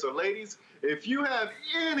your hair. So ladies, if you have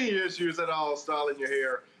any issues at all styling your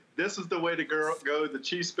hair, this is the way to go, the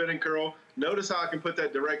Chi Spin and Curl. Notice how I can put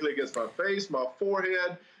that directly against my face, my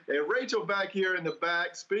forehead. And Rachel back here in the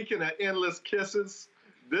back, speaking of endless kisses,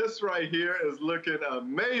 this right here is looking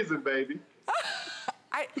amazing, baby.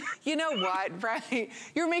 You know what, Bradley?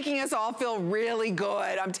 You're making us all feel really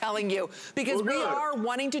good, I'm telling you, because we are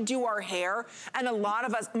wanting to do our hair, and a lot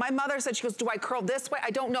of us, my mother said, she goes, do I curl this way?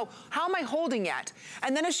 I don't know. How am I holding it?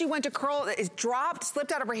 And then as she went to curl, it dropped,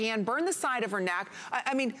 slipped out of her hand, burned the side of her neck.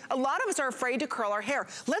 I mean, a lot of us are afraid to curl our hair.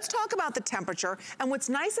 Let's talk about the temperature, and what's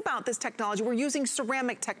nice about this technology, we're using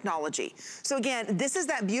ceramic technology. So again, this is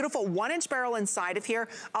that beautiful 1-inch barrel inside of here.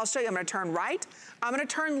 I'll show you, I'm gonna turn right, I'm gonna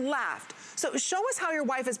turn left. So show us how your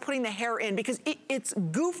wife is putting the hair in because it's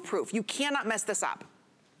goof-proof. You cannot mess this up.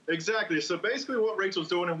 Exactly. So basically what Rachel's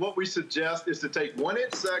doing and what we suggest is to take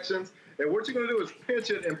 1-inch sections, and what you're going to do is pinch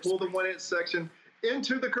it and pull the 1-inch section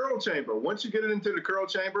into the curl chamber. Once you get it into the curl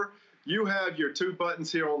chamber, you have your 2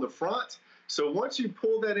 buttons here on the front. So once you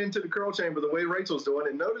pull that into the curl chamber the way Rachel's doing,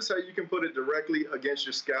 and notice how you can put it directly against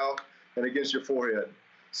your scalp and against your forehead.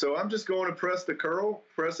 So I'm just going to press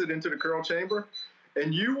it into the curl chamber,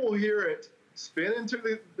 and you will hear it spin into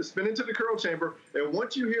the curl chamber. And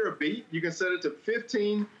once you hear a beat, you can set it to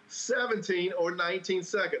 15, 17, or 19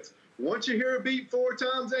 seconds. Once you hear a beat 4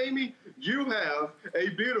 times, Amy, you have a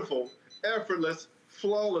beautiful, effortless,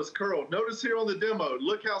 flawless curl. Notice here on the demo,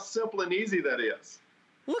 look how simple and easy that is.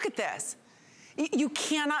 Look at this. You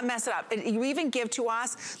cannot mess it up. You even give to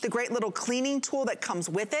us the great little cleaning tool that comes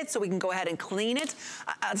with it, so we can go ahead and clean it.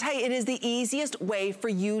 I'll tell you, it is the easiest way for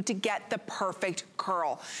you to get the perfect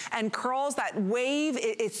curl. And curls, that wave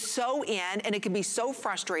is so in, and it can be so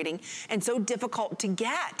frustrating and so difficult to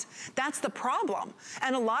get. That's the problem.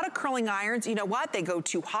 And a lot of curling irons, you know what? They go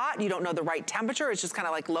too hot. You don't know the right temperature. It's just kind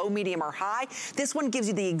of like low, medium, or high. This one gives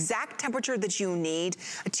you the exact temperature that you need.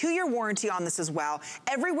 A 2-year warranty on this as well.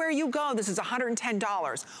 Everywhere you go, this is $110.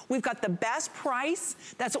 We've got the best price.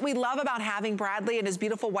 That's what we love about having Bradley and his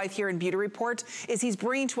beautiful wife here in Beauty Report, is he's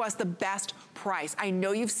bringing to us the best price. I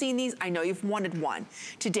know you've seen these. I know you've wanted one.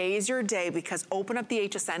 Today is your day, because open up the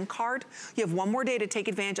HSN card. You have one more day to take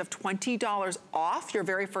advantage of $20 off your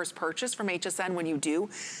very first purchase from HSN when you do.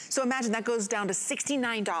 So imagine that goes down to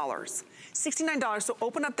 $69. $69, so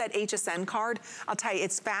open up that HSN card. I'll tell you,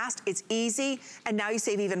 it's fast, it's easy, and now you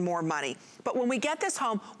save even more money. But when we get this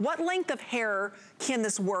home, what length of hair can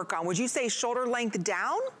this work on? Would you say shoulder length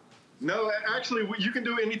down? No, actually, you can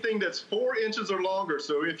do anything that's 4 inches or longer.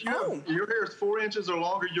 So if your hair is 4 inches or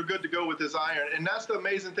longer, you're good to go with this iron. And that's the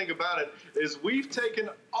amazing thing about it, is we've taken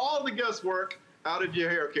all the guesswork out of your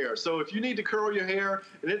hair care. So if you need to curl your hair,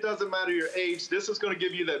 and it doesn't matter your age, this is going to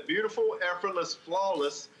give you that beautiful, effortless,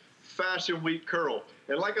 flawless Fashion Week curl.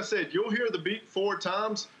 And like I said, you'll hear the beat 4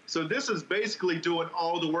 times. So this is basically doing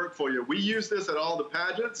all the work for you. We use this at all the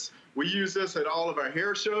pageants. We use this at all of our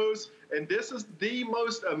hair shows. And this is the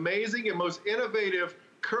most amazing and most innovative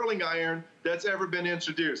curling iron that's ever been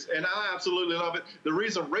introduced. And I absolutely love it. The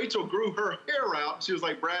reason Rachel grew her hair out, she was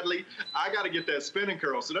like, Bradley, I got to get that spinning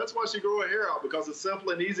curl. So that's why she grew her hair out, because it's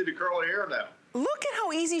simple and easy to curl her hair now. Look at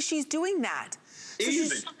how easy she's doing that.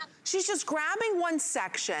 Easy. She's just grabbing one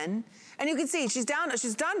section, and you can see she's done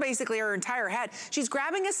basically her entire head. She's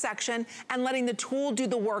grabbing a section and letting the tool do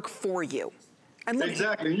the work for you. And look,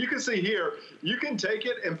 exactly. You can see here, you can take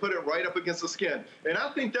it and put it right up against the skin. And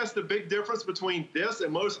I think that's the big difference between this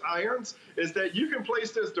and most irons, is that you can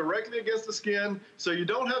place this directly against the skin, so you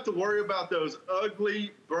don't have to worry about those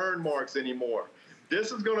ugly burn marks anymore.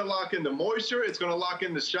 This is going to lock in the moisture, it's going to lock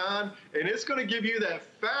in the shine, and it's going to give you that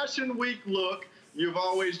Fashion Week look you've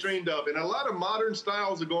always dreamed of. And a lot of modern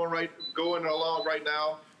styles are going along right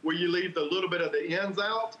now, where you leave the little bit of the ends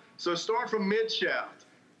out. So start from mid-shaft,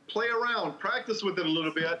 play around, practice with it a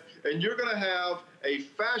little bit, and you're going to have a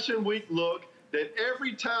Fashion Week look that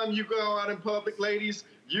every time you go out in public, ladies,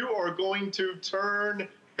 you are going to turn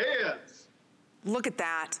heads. Look at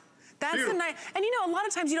that. That's the nice, and you know, a lot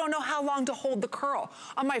of times you don't know how long to hold the curl.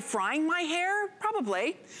 Am I frying my hair?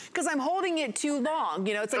 Probably, because I'm holding it too long.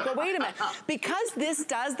 You know, it's like, well, wait a minute. Because this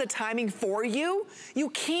does the timing for you, you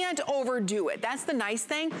can't overdo it. That's the nice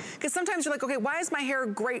thing, because sometimes you're like, okay, why is my hair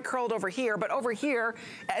great curled over here, but over here,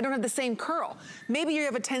 I don't have the same curl. Maybe you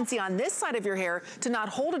have a tendency on this side of your hair to not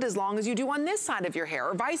hold it as long as you do on this side of your hair,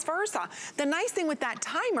 or vice versa. The nice thing with that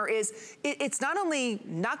timer is it's not only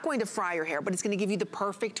not going to fry your hair, but it's going to give you the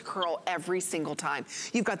perfect curl every single time.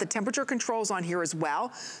 You've got the temperature controls on here as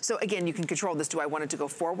well. So again, you can control this. Do I want it to go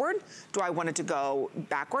forward? Do I want it to go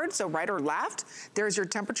backwards? So right or left? There's your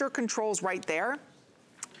temperature controls right there.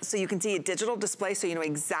 So you can see a digital display, so you know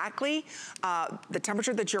exactly the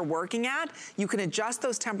temperature that you're working at. You can adjust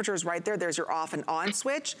those temperatures right there. There's your off and on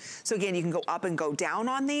switch. So again, you can go up and go down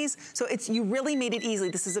on these. So you really made it easy.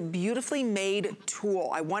 This is a beautifully made tool.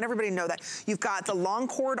 I want everybody to know that. You've got the long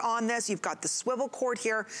cord on this. You've got the swivel cord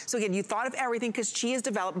here. So again, you thought of everything, because Chi is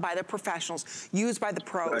developed by the professionals, used by the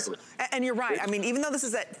pros. Exactly. And you're right. I mean, even though this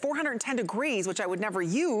is at 410 degrees, which I would never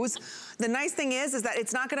use, the nice thing is that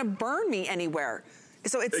it's not going to burn me anywhere.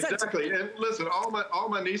 So it's exactly. And listen, all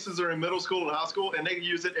my nieces are in middle school and high school, and they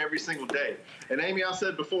use it every single day. And Amy, I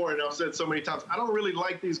said before, and I've said so many times, I don't really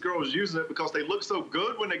like these girls using it because they look so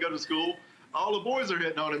good when they go to school. All the boys are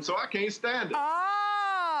hitting on them, so I can't stand it.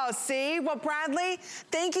 Oh, see? Well, Bradley,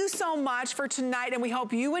 thank you so much for tonight, and we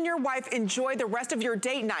hope you and your wife enjoy the rest of your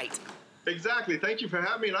date night. Exactly. Thank you for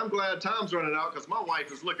having me, and I'm glad time's running out, because my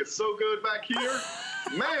wife is looking so good back here.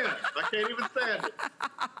 Man, I can't even stand it.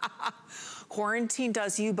 Quarantine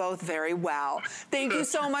does you both very well. Thank you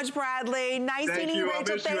so much, Bradley. Nice meeting you,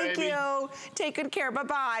 Rachel. Thank you. Take good care.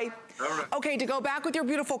 Bye-bye. All right. Okay, to go back with your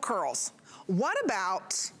beautiful curls, what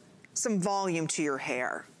about some volume to your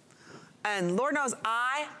hair? And Lord knows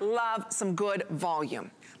I love some good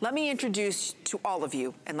volume. let me introduce to all of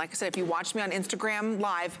you, and like I said, if you watch me on Instagram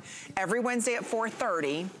Live every Wednesday at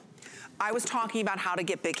 4:30, I was talking about how to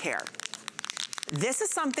get big hair. This is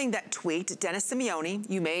something that tweaked Dennis Simeone.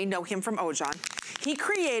 You may know him from Ojon. He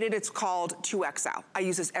created, it's called 2XL. I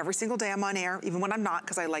use this every single day I'm on air, even when I'm not,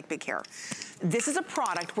 because I like big hair. This is a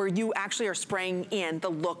product where you actually are spraying in the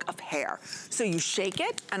look of hair. So you shake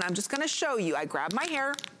it, and I'm just gonna show you. I grab my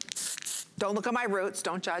hair. Don't look at my roots,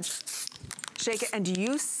 don't judge. Shake it, and do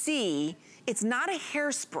you see, it's not a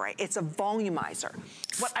hairspray, it's a volumizer.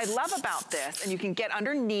 What I love about this, and you can get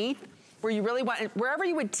underneath, where you really want, wherever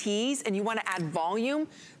you would tease and you want to add volume,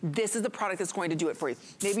 this is the product that's going to do it for you.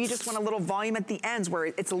 Maybe you just want a little volume at the ends where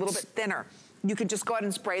it's a little bit thinner. You can just go ahead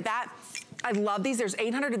and spray that. I love these. There's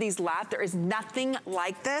 800 of these left. There is nothing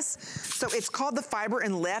like this. So it's called the Fiber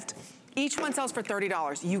and Lift. Each one sells for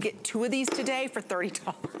 $30. You get 2 of these today for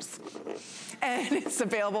 $30. And it's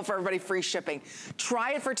available for everybody, free shipping.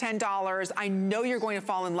 Try it for $10. I know you're going to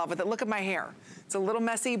fall in love with it. Look at my hair. It's a little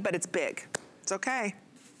messy, but it's big. It's okay.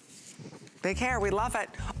 Big hair, we love it.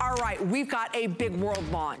 All right, we've got a big world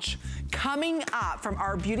launch coming up from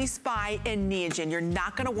our beauty spy in Neogen. You're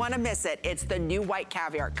not gonna wanna miss it. It's the new white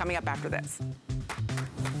caviar coming up after this.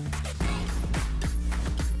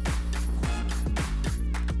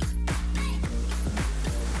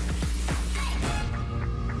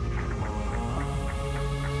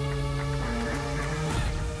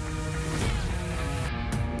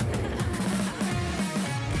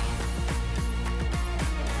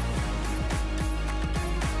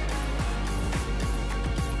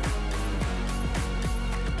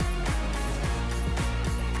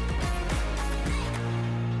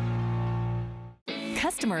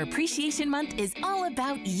 Customer Appreciation Month is all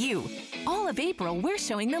about you. All of April, we're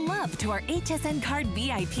showing the love to our HSN Card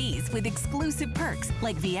VIPs with exclusive perks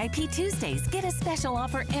like VIP Tuesdays. Get a special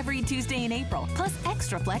offer every Tuesday in April, plus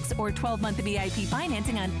Extra Flex or 12-month VIP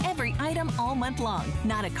financing on every item all month long.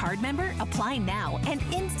 Not a card member? Apply now and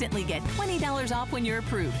instantly get $20 off when you're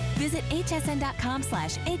approved. Visit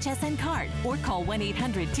hsn.com/HSN Card or call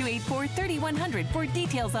 1-800-284-3100 for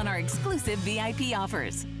details on our exclusive VIP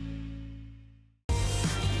offers.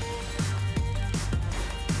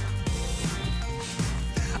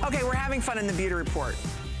 Okay, we're having fun in the beauty report.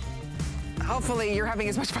 Hopefully you're having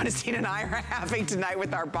as much fun as Tina and I are having tonight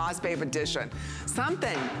with our Boss Babe edition.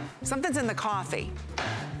 Something's in the coffee.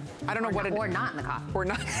 I don't know what it is. Or not in the coffee. Or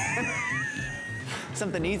not.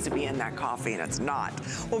 Something needs to be in that coffee and it's not.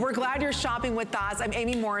 Well, we're glad you're shopping with us. I'm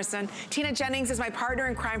Amy Morrison. Tina Jennings is my partner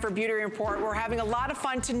in crime for Beauty Report. We're having a lot of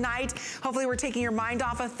fun tonight. Hopefully we're taking your mind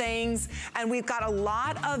off of things, and we've got a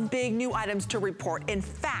lot of big new items to report. In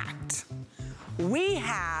fact, we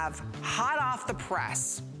have hot off the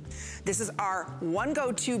press. This is our one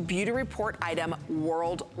go-to beauty report item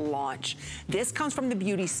world launch. This comes from the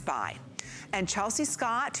Beauty Spy. And Chelsea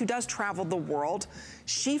Scott, who does travel the world,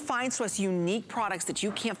 she finds to us unique products that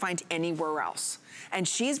you can't find anywhere else. And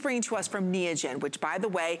she's bringing to us from Neogen, which, by the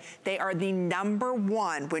way, they are the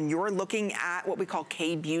 #1 when you're looking at what we call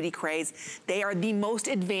K-beauty craze. They are the most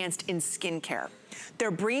advanced in skincare.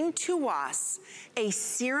 They're bringing to us a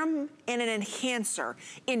serum and an enhancer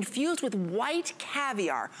infused with white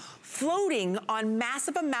caviar, floating on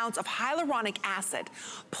massive amounts of hyaluronic acid,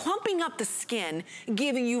 plumping up the skin,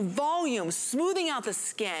 giving you volume, smoothing out the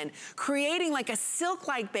skin, creating like a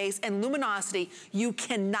silk-like base and luminosity you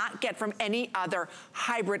cannot get from any other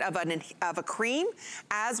hybrid of a cream,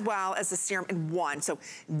 as well as a serum in one. So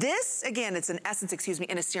this, again, it's an essence,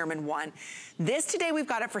 in a serum in one. This today, we've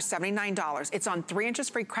got it for $79. It's on 3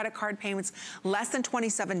 interest-free credit card payments, less than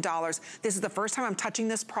 $27. This is the first time I'm touching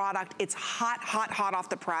this product. It's hot, hot, hot off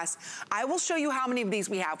the press. I will show you how many of these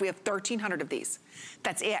we have. We have 1,300 of these.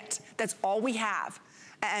 That's it. That's all we have.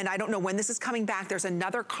 And I don't know when this is coming back. There's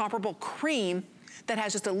another comparable cream that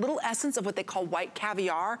has just a little essence of what they call white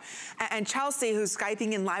caviar. And Chelsea, who's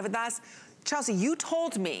Skyping in live with us, Chelsea, you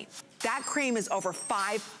told me that cream is over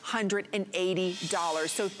 $580.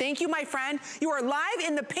 So thank you, my friend. You are live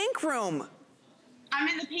in the pink room. I'm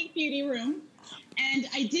in the pink beauty room. And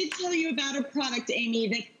I did tell you about a product, Amy,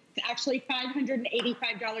 that's actually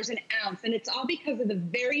 $585 an ounce. And it's all because of the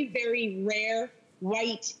very, very rare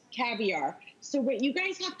white caviar. So what you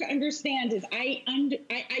guys have to understand is I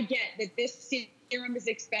get that this serum is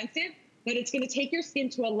expensive, but it's going to take your skin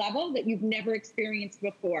to a level that you've never experienced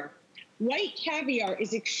before. White caviar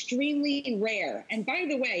is extremely rare. And by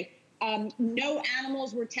the way, no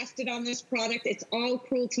animals were tested on this product. It's all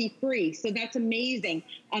cruelty-free. So that's amazing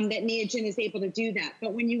that Neogen is able to do that.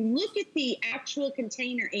 But when you look at the actual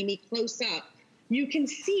container, Amy, close up, you can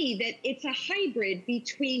see that it's a hybrid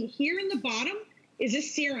between here in the bottom is a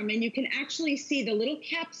serum, and you can actually see the little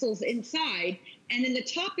capsules inside, and then the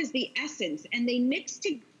top is the essence, and they mix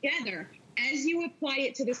together as you apply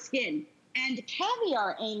it to the skin. And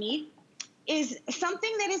caviar, Amy, is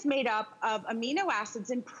something that is made up of amino acids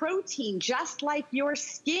and protein, just like your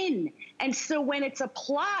skin. And so when it's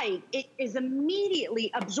applied, it is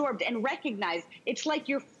immediately absorbed and recognized. It's like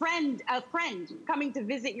a friend coming to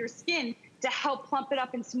visit your skin to help plump it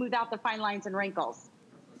up and smooth out the fine lines and wrinkles.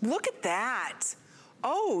 Look at that.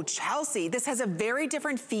 Oh, Chelsea, this has a very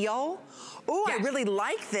different feel. Oh, yes. I really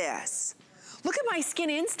like this. Look at my skin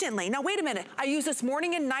instantly. Now, wait a minute. I use this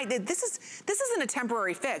morning and night. This isn't a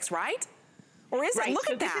temporary fix, right? Or is it? Look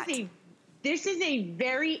at that. This is a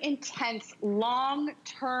very intense,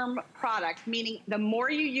 long-term product, meaning the more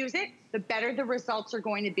you use it, the better the results are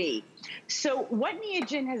going to be. So what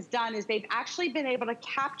Neogen has done is they've actually been able to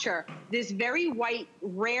capture this very white,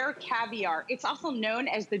 rare caviar. It's also known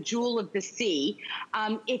as the jewel of the sea.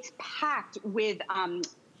 It's packed with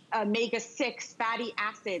omega-6 fatty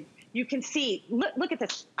acid. You can see, look at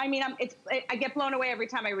this. I mean, I get blown away every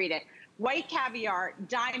time I read it. White caviar,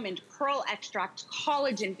 diamond, pearl extract,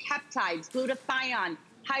 collagen, peptides, glutathione,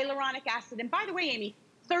 hyaluronic acid. And by the way, Amy,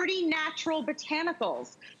 30 natural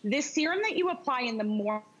botanicals. This serum that you apply in the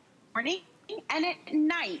morning and at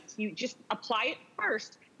night, you just apply it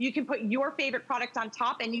first. You can put your favorite product on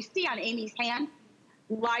top, and you see on Amy's hand,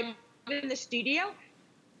 live in the studio,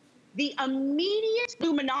 the immediate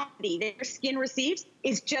luminosity that your skin receives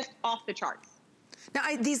is just off the charts. Now,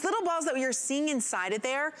 these little balls that you're seeing inside it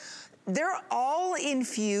there, they're all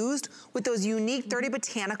infused with those unique 30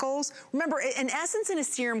 botanicals. Remember, an essence and a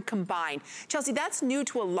serum combined. Chelsea, that's new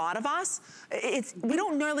to a lot of us. We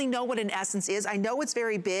don't really know what an essence is. I know it's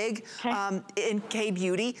very big in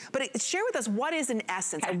K-beauty, but share with us, what is an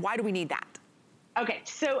essence and why do we need that? Okay,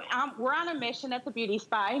 so we're on a mission at the Beauty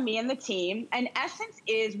Spy, me and the team, and essence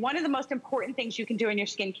is one of the most important things you can do in your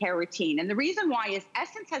skincare routine. And the reason why is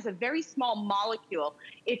essence has a very small molecule.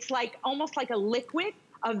 It's like almost like a liquid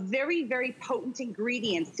of very, very potent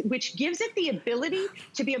ingredients, which gives it the ability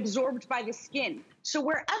to be absorbed by the skin. So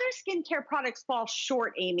where other skincare products fall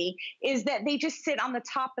short, Amy, is that they just sit on the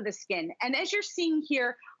top of the skin. And as you're seeing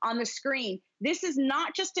here on the screen, this is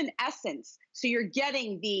not just an essence. So you're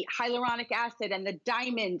getting the hyaluronic acid and the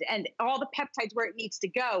diamond and all the peptides where it needs to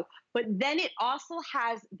go. But then it also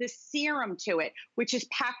has the serum to it, which is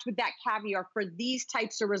packed with that caviar for these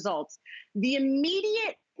types of results. The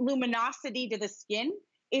immediate luminosity to the skin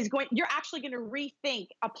is you're actually going to rethink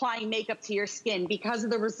applying makeup to your skin because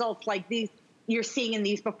of the results like these you're seeing in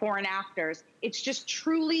these before and afters. It's just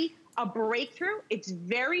truly a breakthrough. It's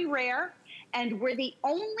very rare. And we're the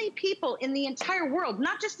only people in the entire world,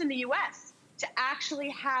 not just in the US, to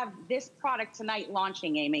actually have this product tonight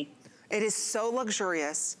launching, Amy. It is so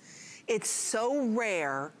luxurious. It's so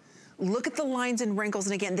rare. Look at the lines and wrinkles.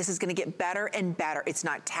 And again, this is gonna get better and better. It's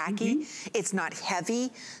not tacky, it's not heavy.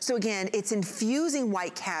 So again, it's infusing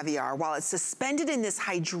white caviar while it's suspended in this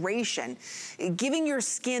hydration, giving your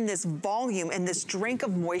skin this volume and this drink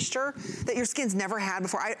of moisture that your skin's never had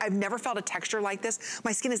before. I've never felt a texture like this.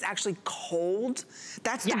 My skin is actually cold.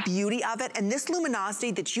 That's the beauty of it. And this luminosity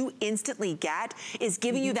that you instantly get is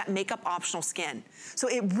giving you that makeup optional skin. So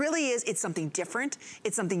it really is, it's something different.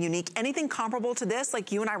 It's something unique. Anything comparable to this,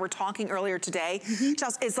 like you and I were talking earlier today,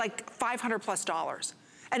 Chelsea, is like $500+.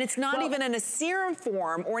 And it's not even in a serum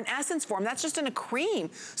form or an essence form. That's just in a cream.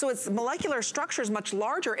 So its molecular structure is much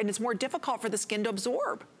larger and it's more difficult for the skin to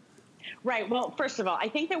absorb. Right. Well, first of all, I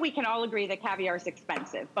think that we can all agree that caviar is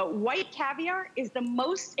expensive, but white caviar is the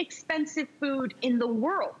most expensive food in the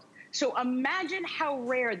world. So imagine how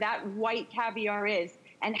rare that white caviar is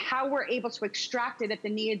and how we're able to extract it at the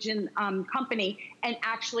Neogen company and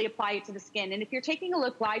actually apply it to the skin. And if you're taking a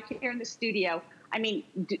look live here in the studio, I mean,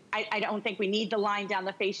 I don't think we need the line down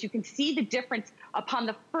the face. You can see the difference upon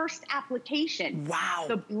the first application. Wow.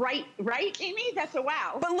 The bright, right, Amy? That's a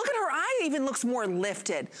wow. But look at her eye, even looks more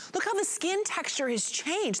lifted. Look how the skin texture has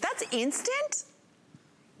changed. That's instant?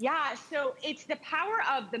 Yeah, so it's the power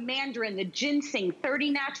of the mandarin, the ginseng,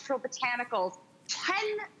 30 natural botanicals, 10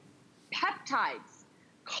 peptides,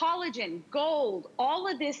 collagen, gold,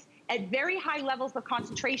 all of this at very high levels of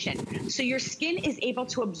concentration. So your skin is able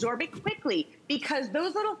to absorb it quickly because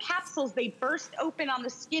those little capsules, they burst open on the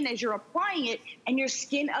skin as you're applying it and your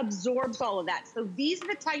skin absorbs all of that. So these are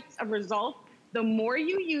the types of results. The more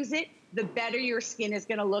you use it, the better your skin is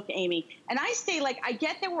gonna look, Amy. And I say, like, I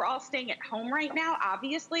get that we're all staying at home right now.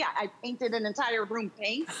 Obviously, I painted an entire room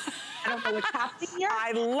pink. I don't know what's happening here.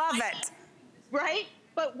 I love it. Right?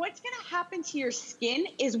 But what's gonna happen to your skin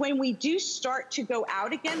is when we do start to go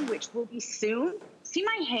out again, which will be soon, see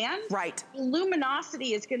my hands? Right. The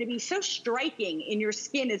luminosity is gonna be so striking in your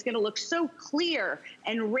skin. It's gonna look so clear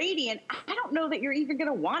and radiant. I don't know that you're even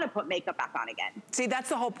gonna wanna put makeup back on again. See, that's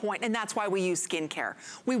the whole point, and that's why we use skincare.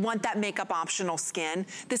 We want that makeup optional skin.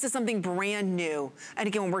 This is something brand new. And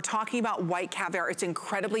again, when we're talking about white caviar, it's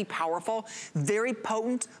incredibly powerful, very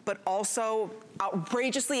potent, but also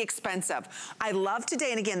outrageously expensive. I love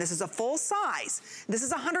today, and again, this is a full size. This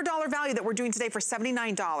is a $100 value that we're doing today for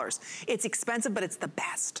 $79. It's expensive, but it's the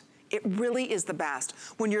best. It really is the best.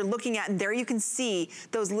 When you're looking at, and there you can see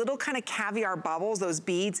those little kind of caviar bubbles, those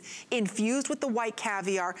beads, infused with the white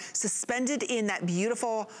caviar, suspended in that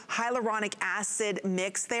beautiful hyaluronic acid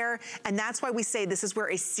mix there. And that's why we say this is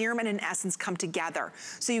where a serum and an essence come together.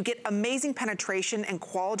 So you get amazing penetration and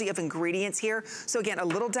quality of ingredients here. So again, a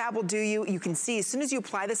little dab will do you. You can see as soon as you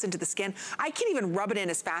apply this into the skin, I can't even rub it in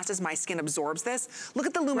as fast as my skin absorbs this. Look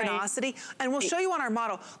at the luminosity. Right. And we'll show you on our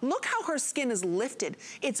model. Look how her skin is lifted.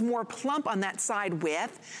 It's more plump on that side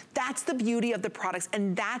width. That's the beauty of the products,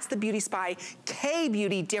 and that's the Beauty Spy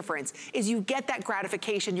K-Beauty difference, is you get that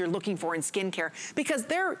gratification you're looking for in skincare, because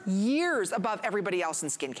they're years above everybody else in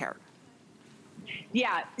skincare.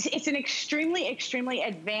 Yeah, it's an extremely, extremely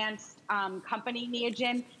advanced company,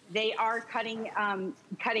 Neogen. They are cutting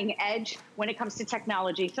edge when it comes to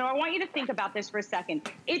technology. So I want you to think about this for a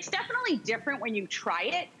second. It's definitely different when you try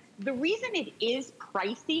it. The reason it is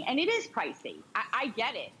pricey, and it is pricey, I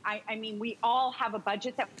get it. I mean, we all have a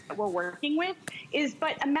budget that we're working with,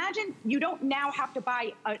 but imagine you don't now have to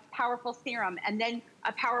buy a powerful serum and then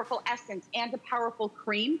a powerful essence and a powerful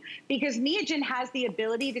cream, because Neogen has the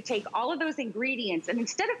ability to take all of those ingredients, and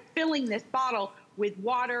instead of filling this bottle with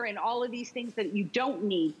water and all of these things that you don't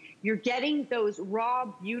need, you're getting those raw,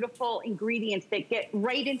 beautiful ingredients that get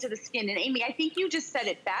right into the skin. And Amy, I think you just said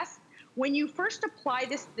it best. When you first apply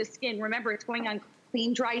this to the skin, remember it's going on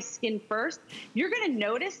clean, dry skin first, you're gonna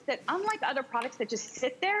notice that unlike other products that just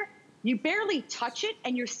sit there, you barely touch it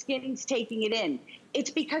and your skin's taking it in. It's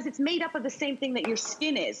because it's made up of the same thing that your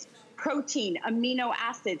skin is: protein, amino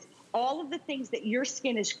acids, all of the things that your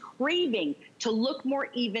skin is craving to look more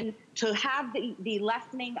even, to have the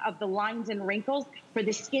lessening of the lines and wrinkles, for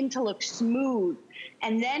the skin to look smooth.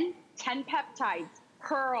 And then 10 peptides,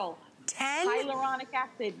 pearl, 10? Hyaluronic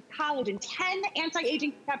acid, collagen, 10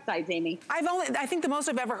 anti-aging peptides, Amy. I think the most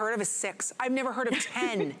I've ever heard of is 6. I've never heard of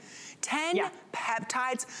 10. 10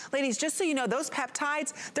 peptides. Ladies, just so you know, those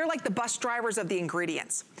peptides, they're like the bus drivers of the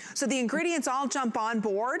ingredients. So the ingredients all jump on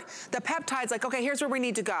board. The peptides, like, okay, here's where we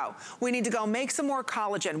need to go. We need to go make some more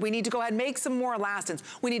collagen. We need to go ahead and make some more elastins.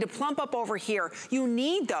 We need to plump up over here. You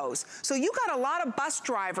need those. So you got a lot of bus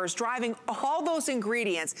drivers driving all those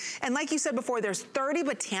ingredients. And like you said before, there's 30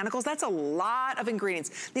 botanicals. That's a lot of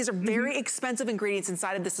ingredients. These are very expensive ingredients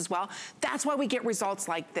inside of this as well. That's why we get results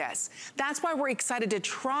like this. That's why we're excited to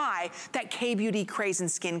try that K-Beauty craze in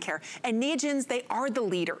skincare. And Neogen's, they are the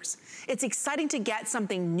leaders. It's exciting to get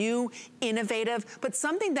something new, innovative, but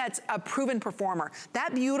something that's a proven performer.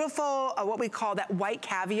 That beautiful, what we call that white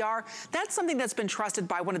caviar, that's something that's been trusted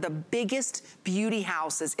by one of the biggest beauty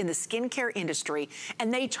houses in the skincare industry,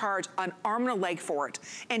 and they charge an arm and a leg for it.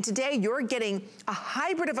 And today you're getting a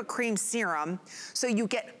hybrid of a cream serum, so you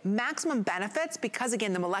get maximum benefits because,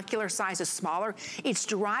 again, the molecular size is smaller. It's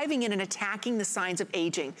driving in and attacking the signs of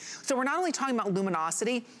aging. So we're not only talking about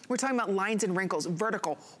luminosity, we're talking about lines and wrinkles,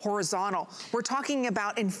 vertical, horizontal. We're talking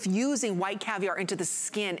about infusing white caviar into the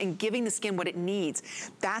skin and giving the skin what it needs.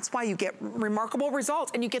 That's why you get remarkable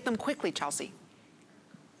results, and you get them quickly, Chelsea.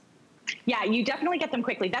 Yeah, you definitely get them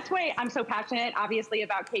quickly. That's why I'm so passionate, obviously,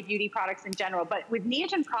 about K-Beauty products in general. But with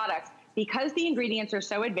Neogen products, because the ingredients are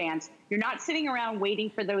so advanced, you're not sitting around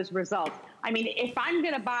waiting for those results. I mean, if I'm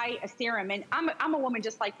gonna buy a serum, and I'm a woman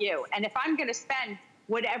just like you, and if I'm gonna spend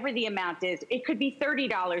whatever the amount is, it could be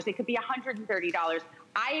 $30, it could be $130.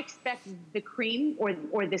 I expect the cream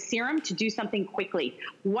or the serum to do something quickly.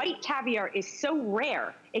 White caviar is so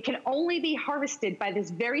rare. It can only be harvested by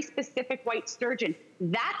this very specific white sturgeon.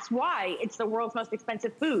 That's why it's the world's most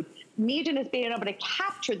expensive food. Neogen has been able to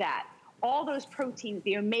capture that, all those proteins,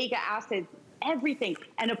 the omega acids, everything,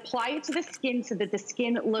 and apply it to the skin so that the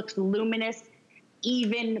skin looks luminous,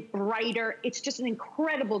 even brighter. It's just an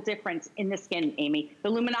incredible difference in the skin, Amy. The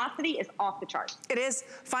luminosity is off the charts. It is.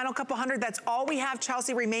 Final couple hundred. That's all we have,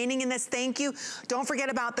 Chelsea, remaining in this. Thank you. Don't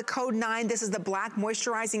forget about the code 9. This is the black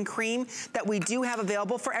moisturizing cream that we do have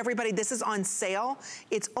available for everybody. This is on sale.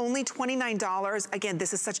 It's only $29. Again,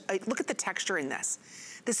 this is such a, look at the texture in this.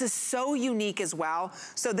 This is so unique as well.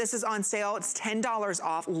 So this is on sale. It's $10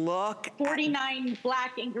 off. Look. 49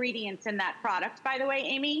 black ingredients in that product, by the way,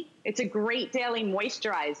 Amy. It's a great daily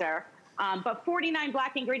moisturizer. But 49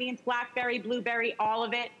 black ingredients, blackberry, blueberry, all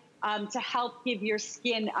of it, to help give your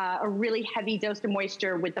skin a really heavy dose of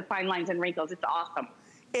moisture with the fine lines and wrinkles. It's awesome.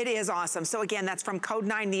 It is awesome. So again, that's from Code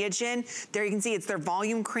 9 Neogen. There you can see it's their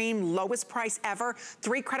volume cream, lowest price ever.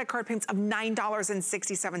 3 credit card payments of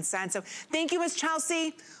 $9.67. So thank you, Miss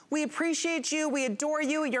Chelsea. We appreciate you. We adore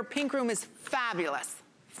you. Your pink room is fabulous.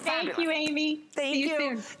 Thank you, Amy. Thank you.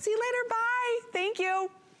 Soon. See you later. Bye. Thank you.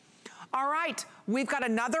 All right, we've got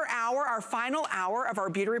another hour, our final hour of our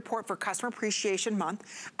beauty report for Customer Appreciation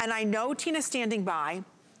Month. And I know Tina's standing by,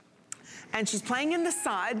 and she's playing in the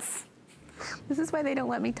suds. This is why they don't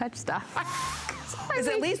let me touch stuff. Is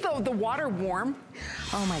at least the water warm?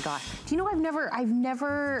 Oh my gosh. Do you know I've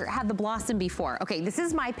never had the Blossom before. Okay, this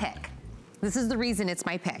is my pick. This is the reason it's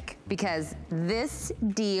my pick, because this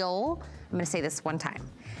deal, I'm gonna say this one time,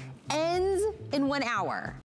 ends in 1 hour.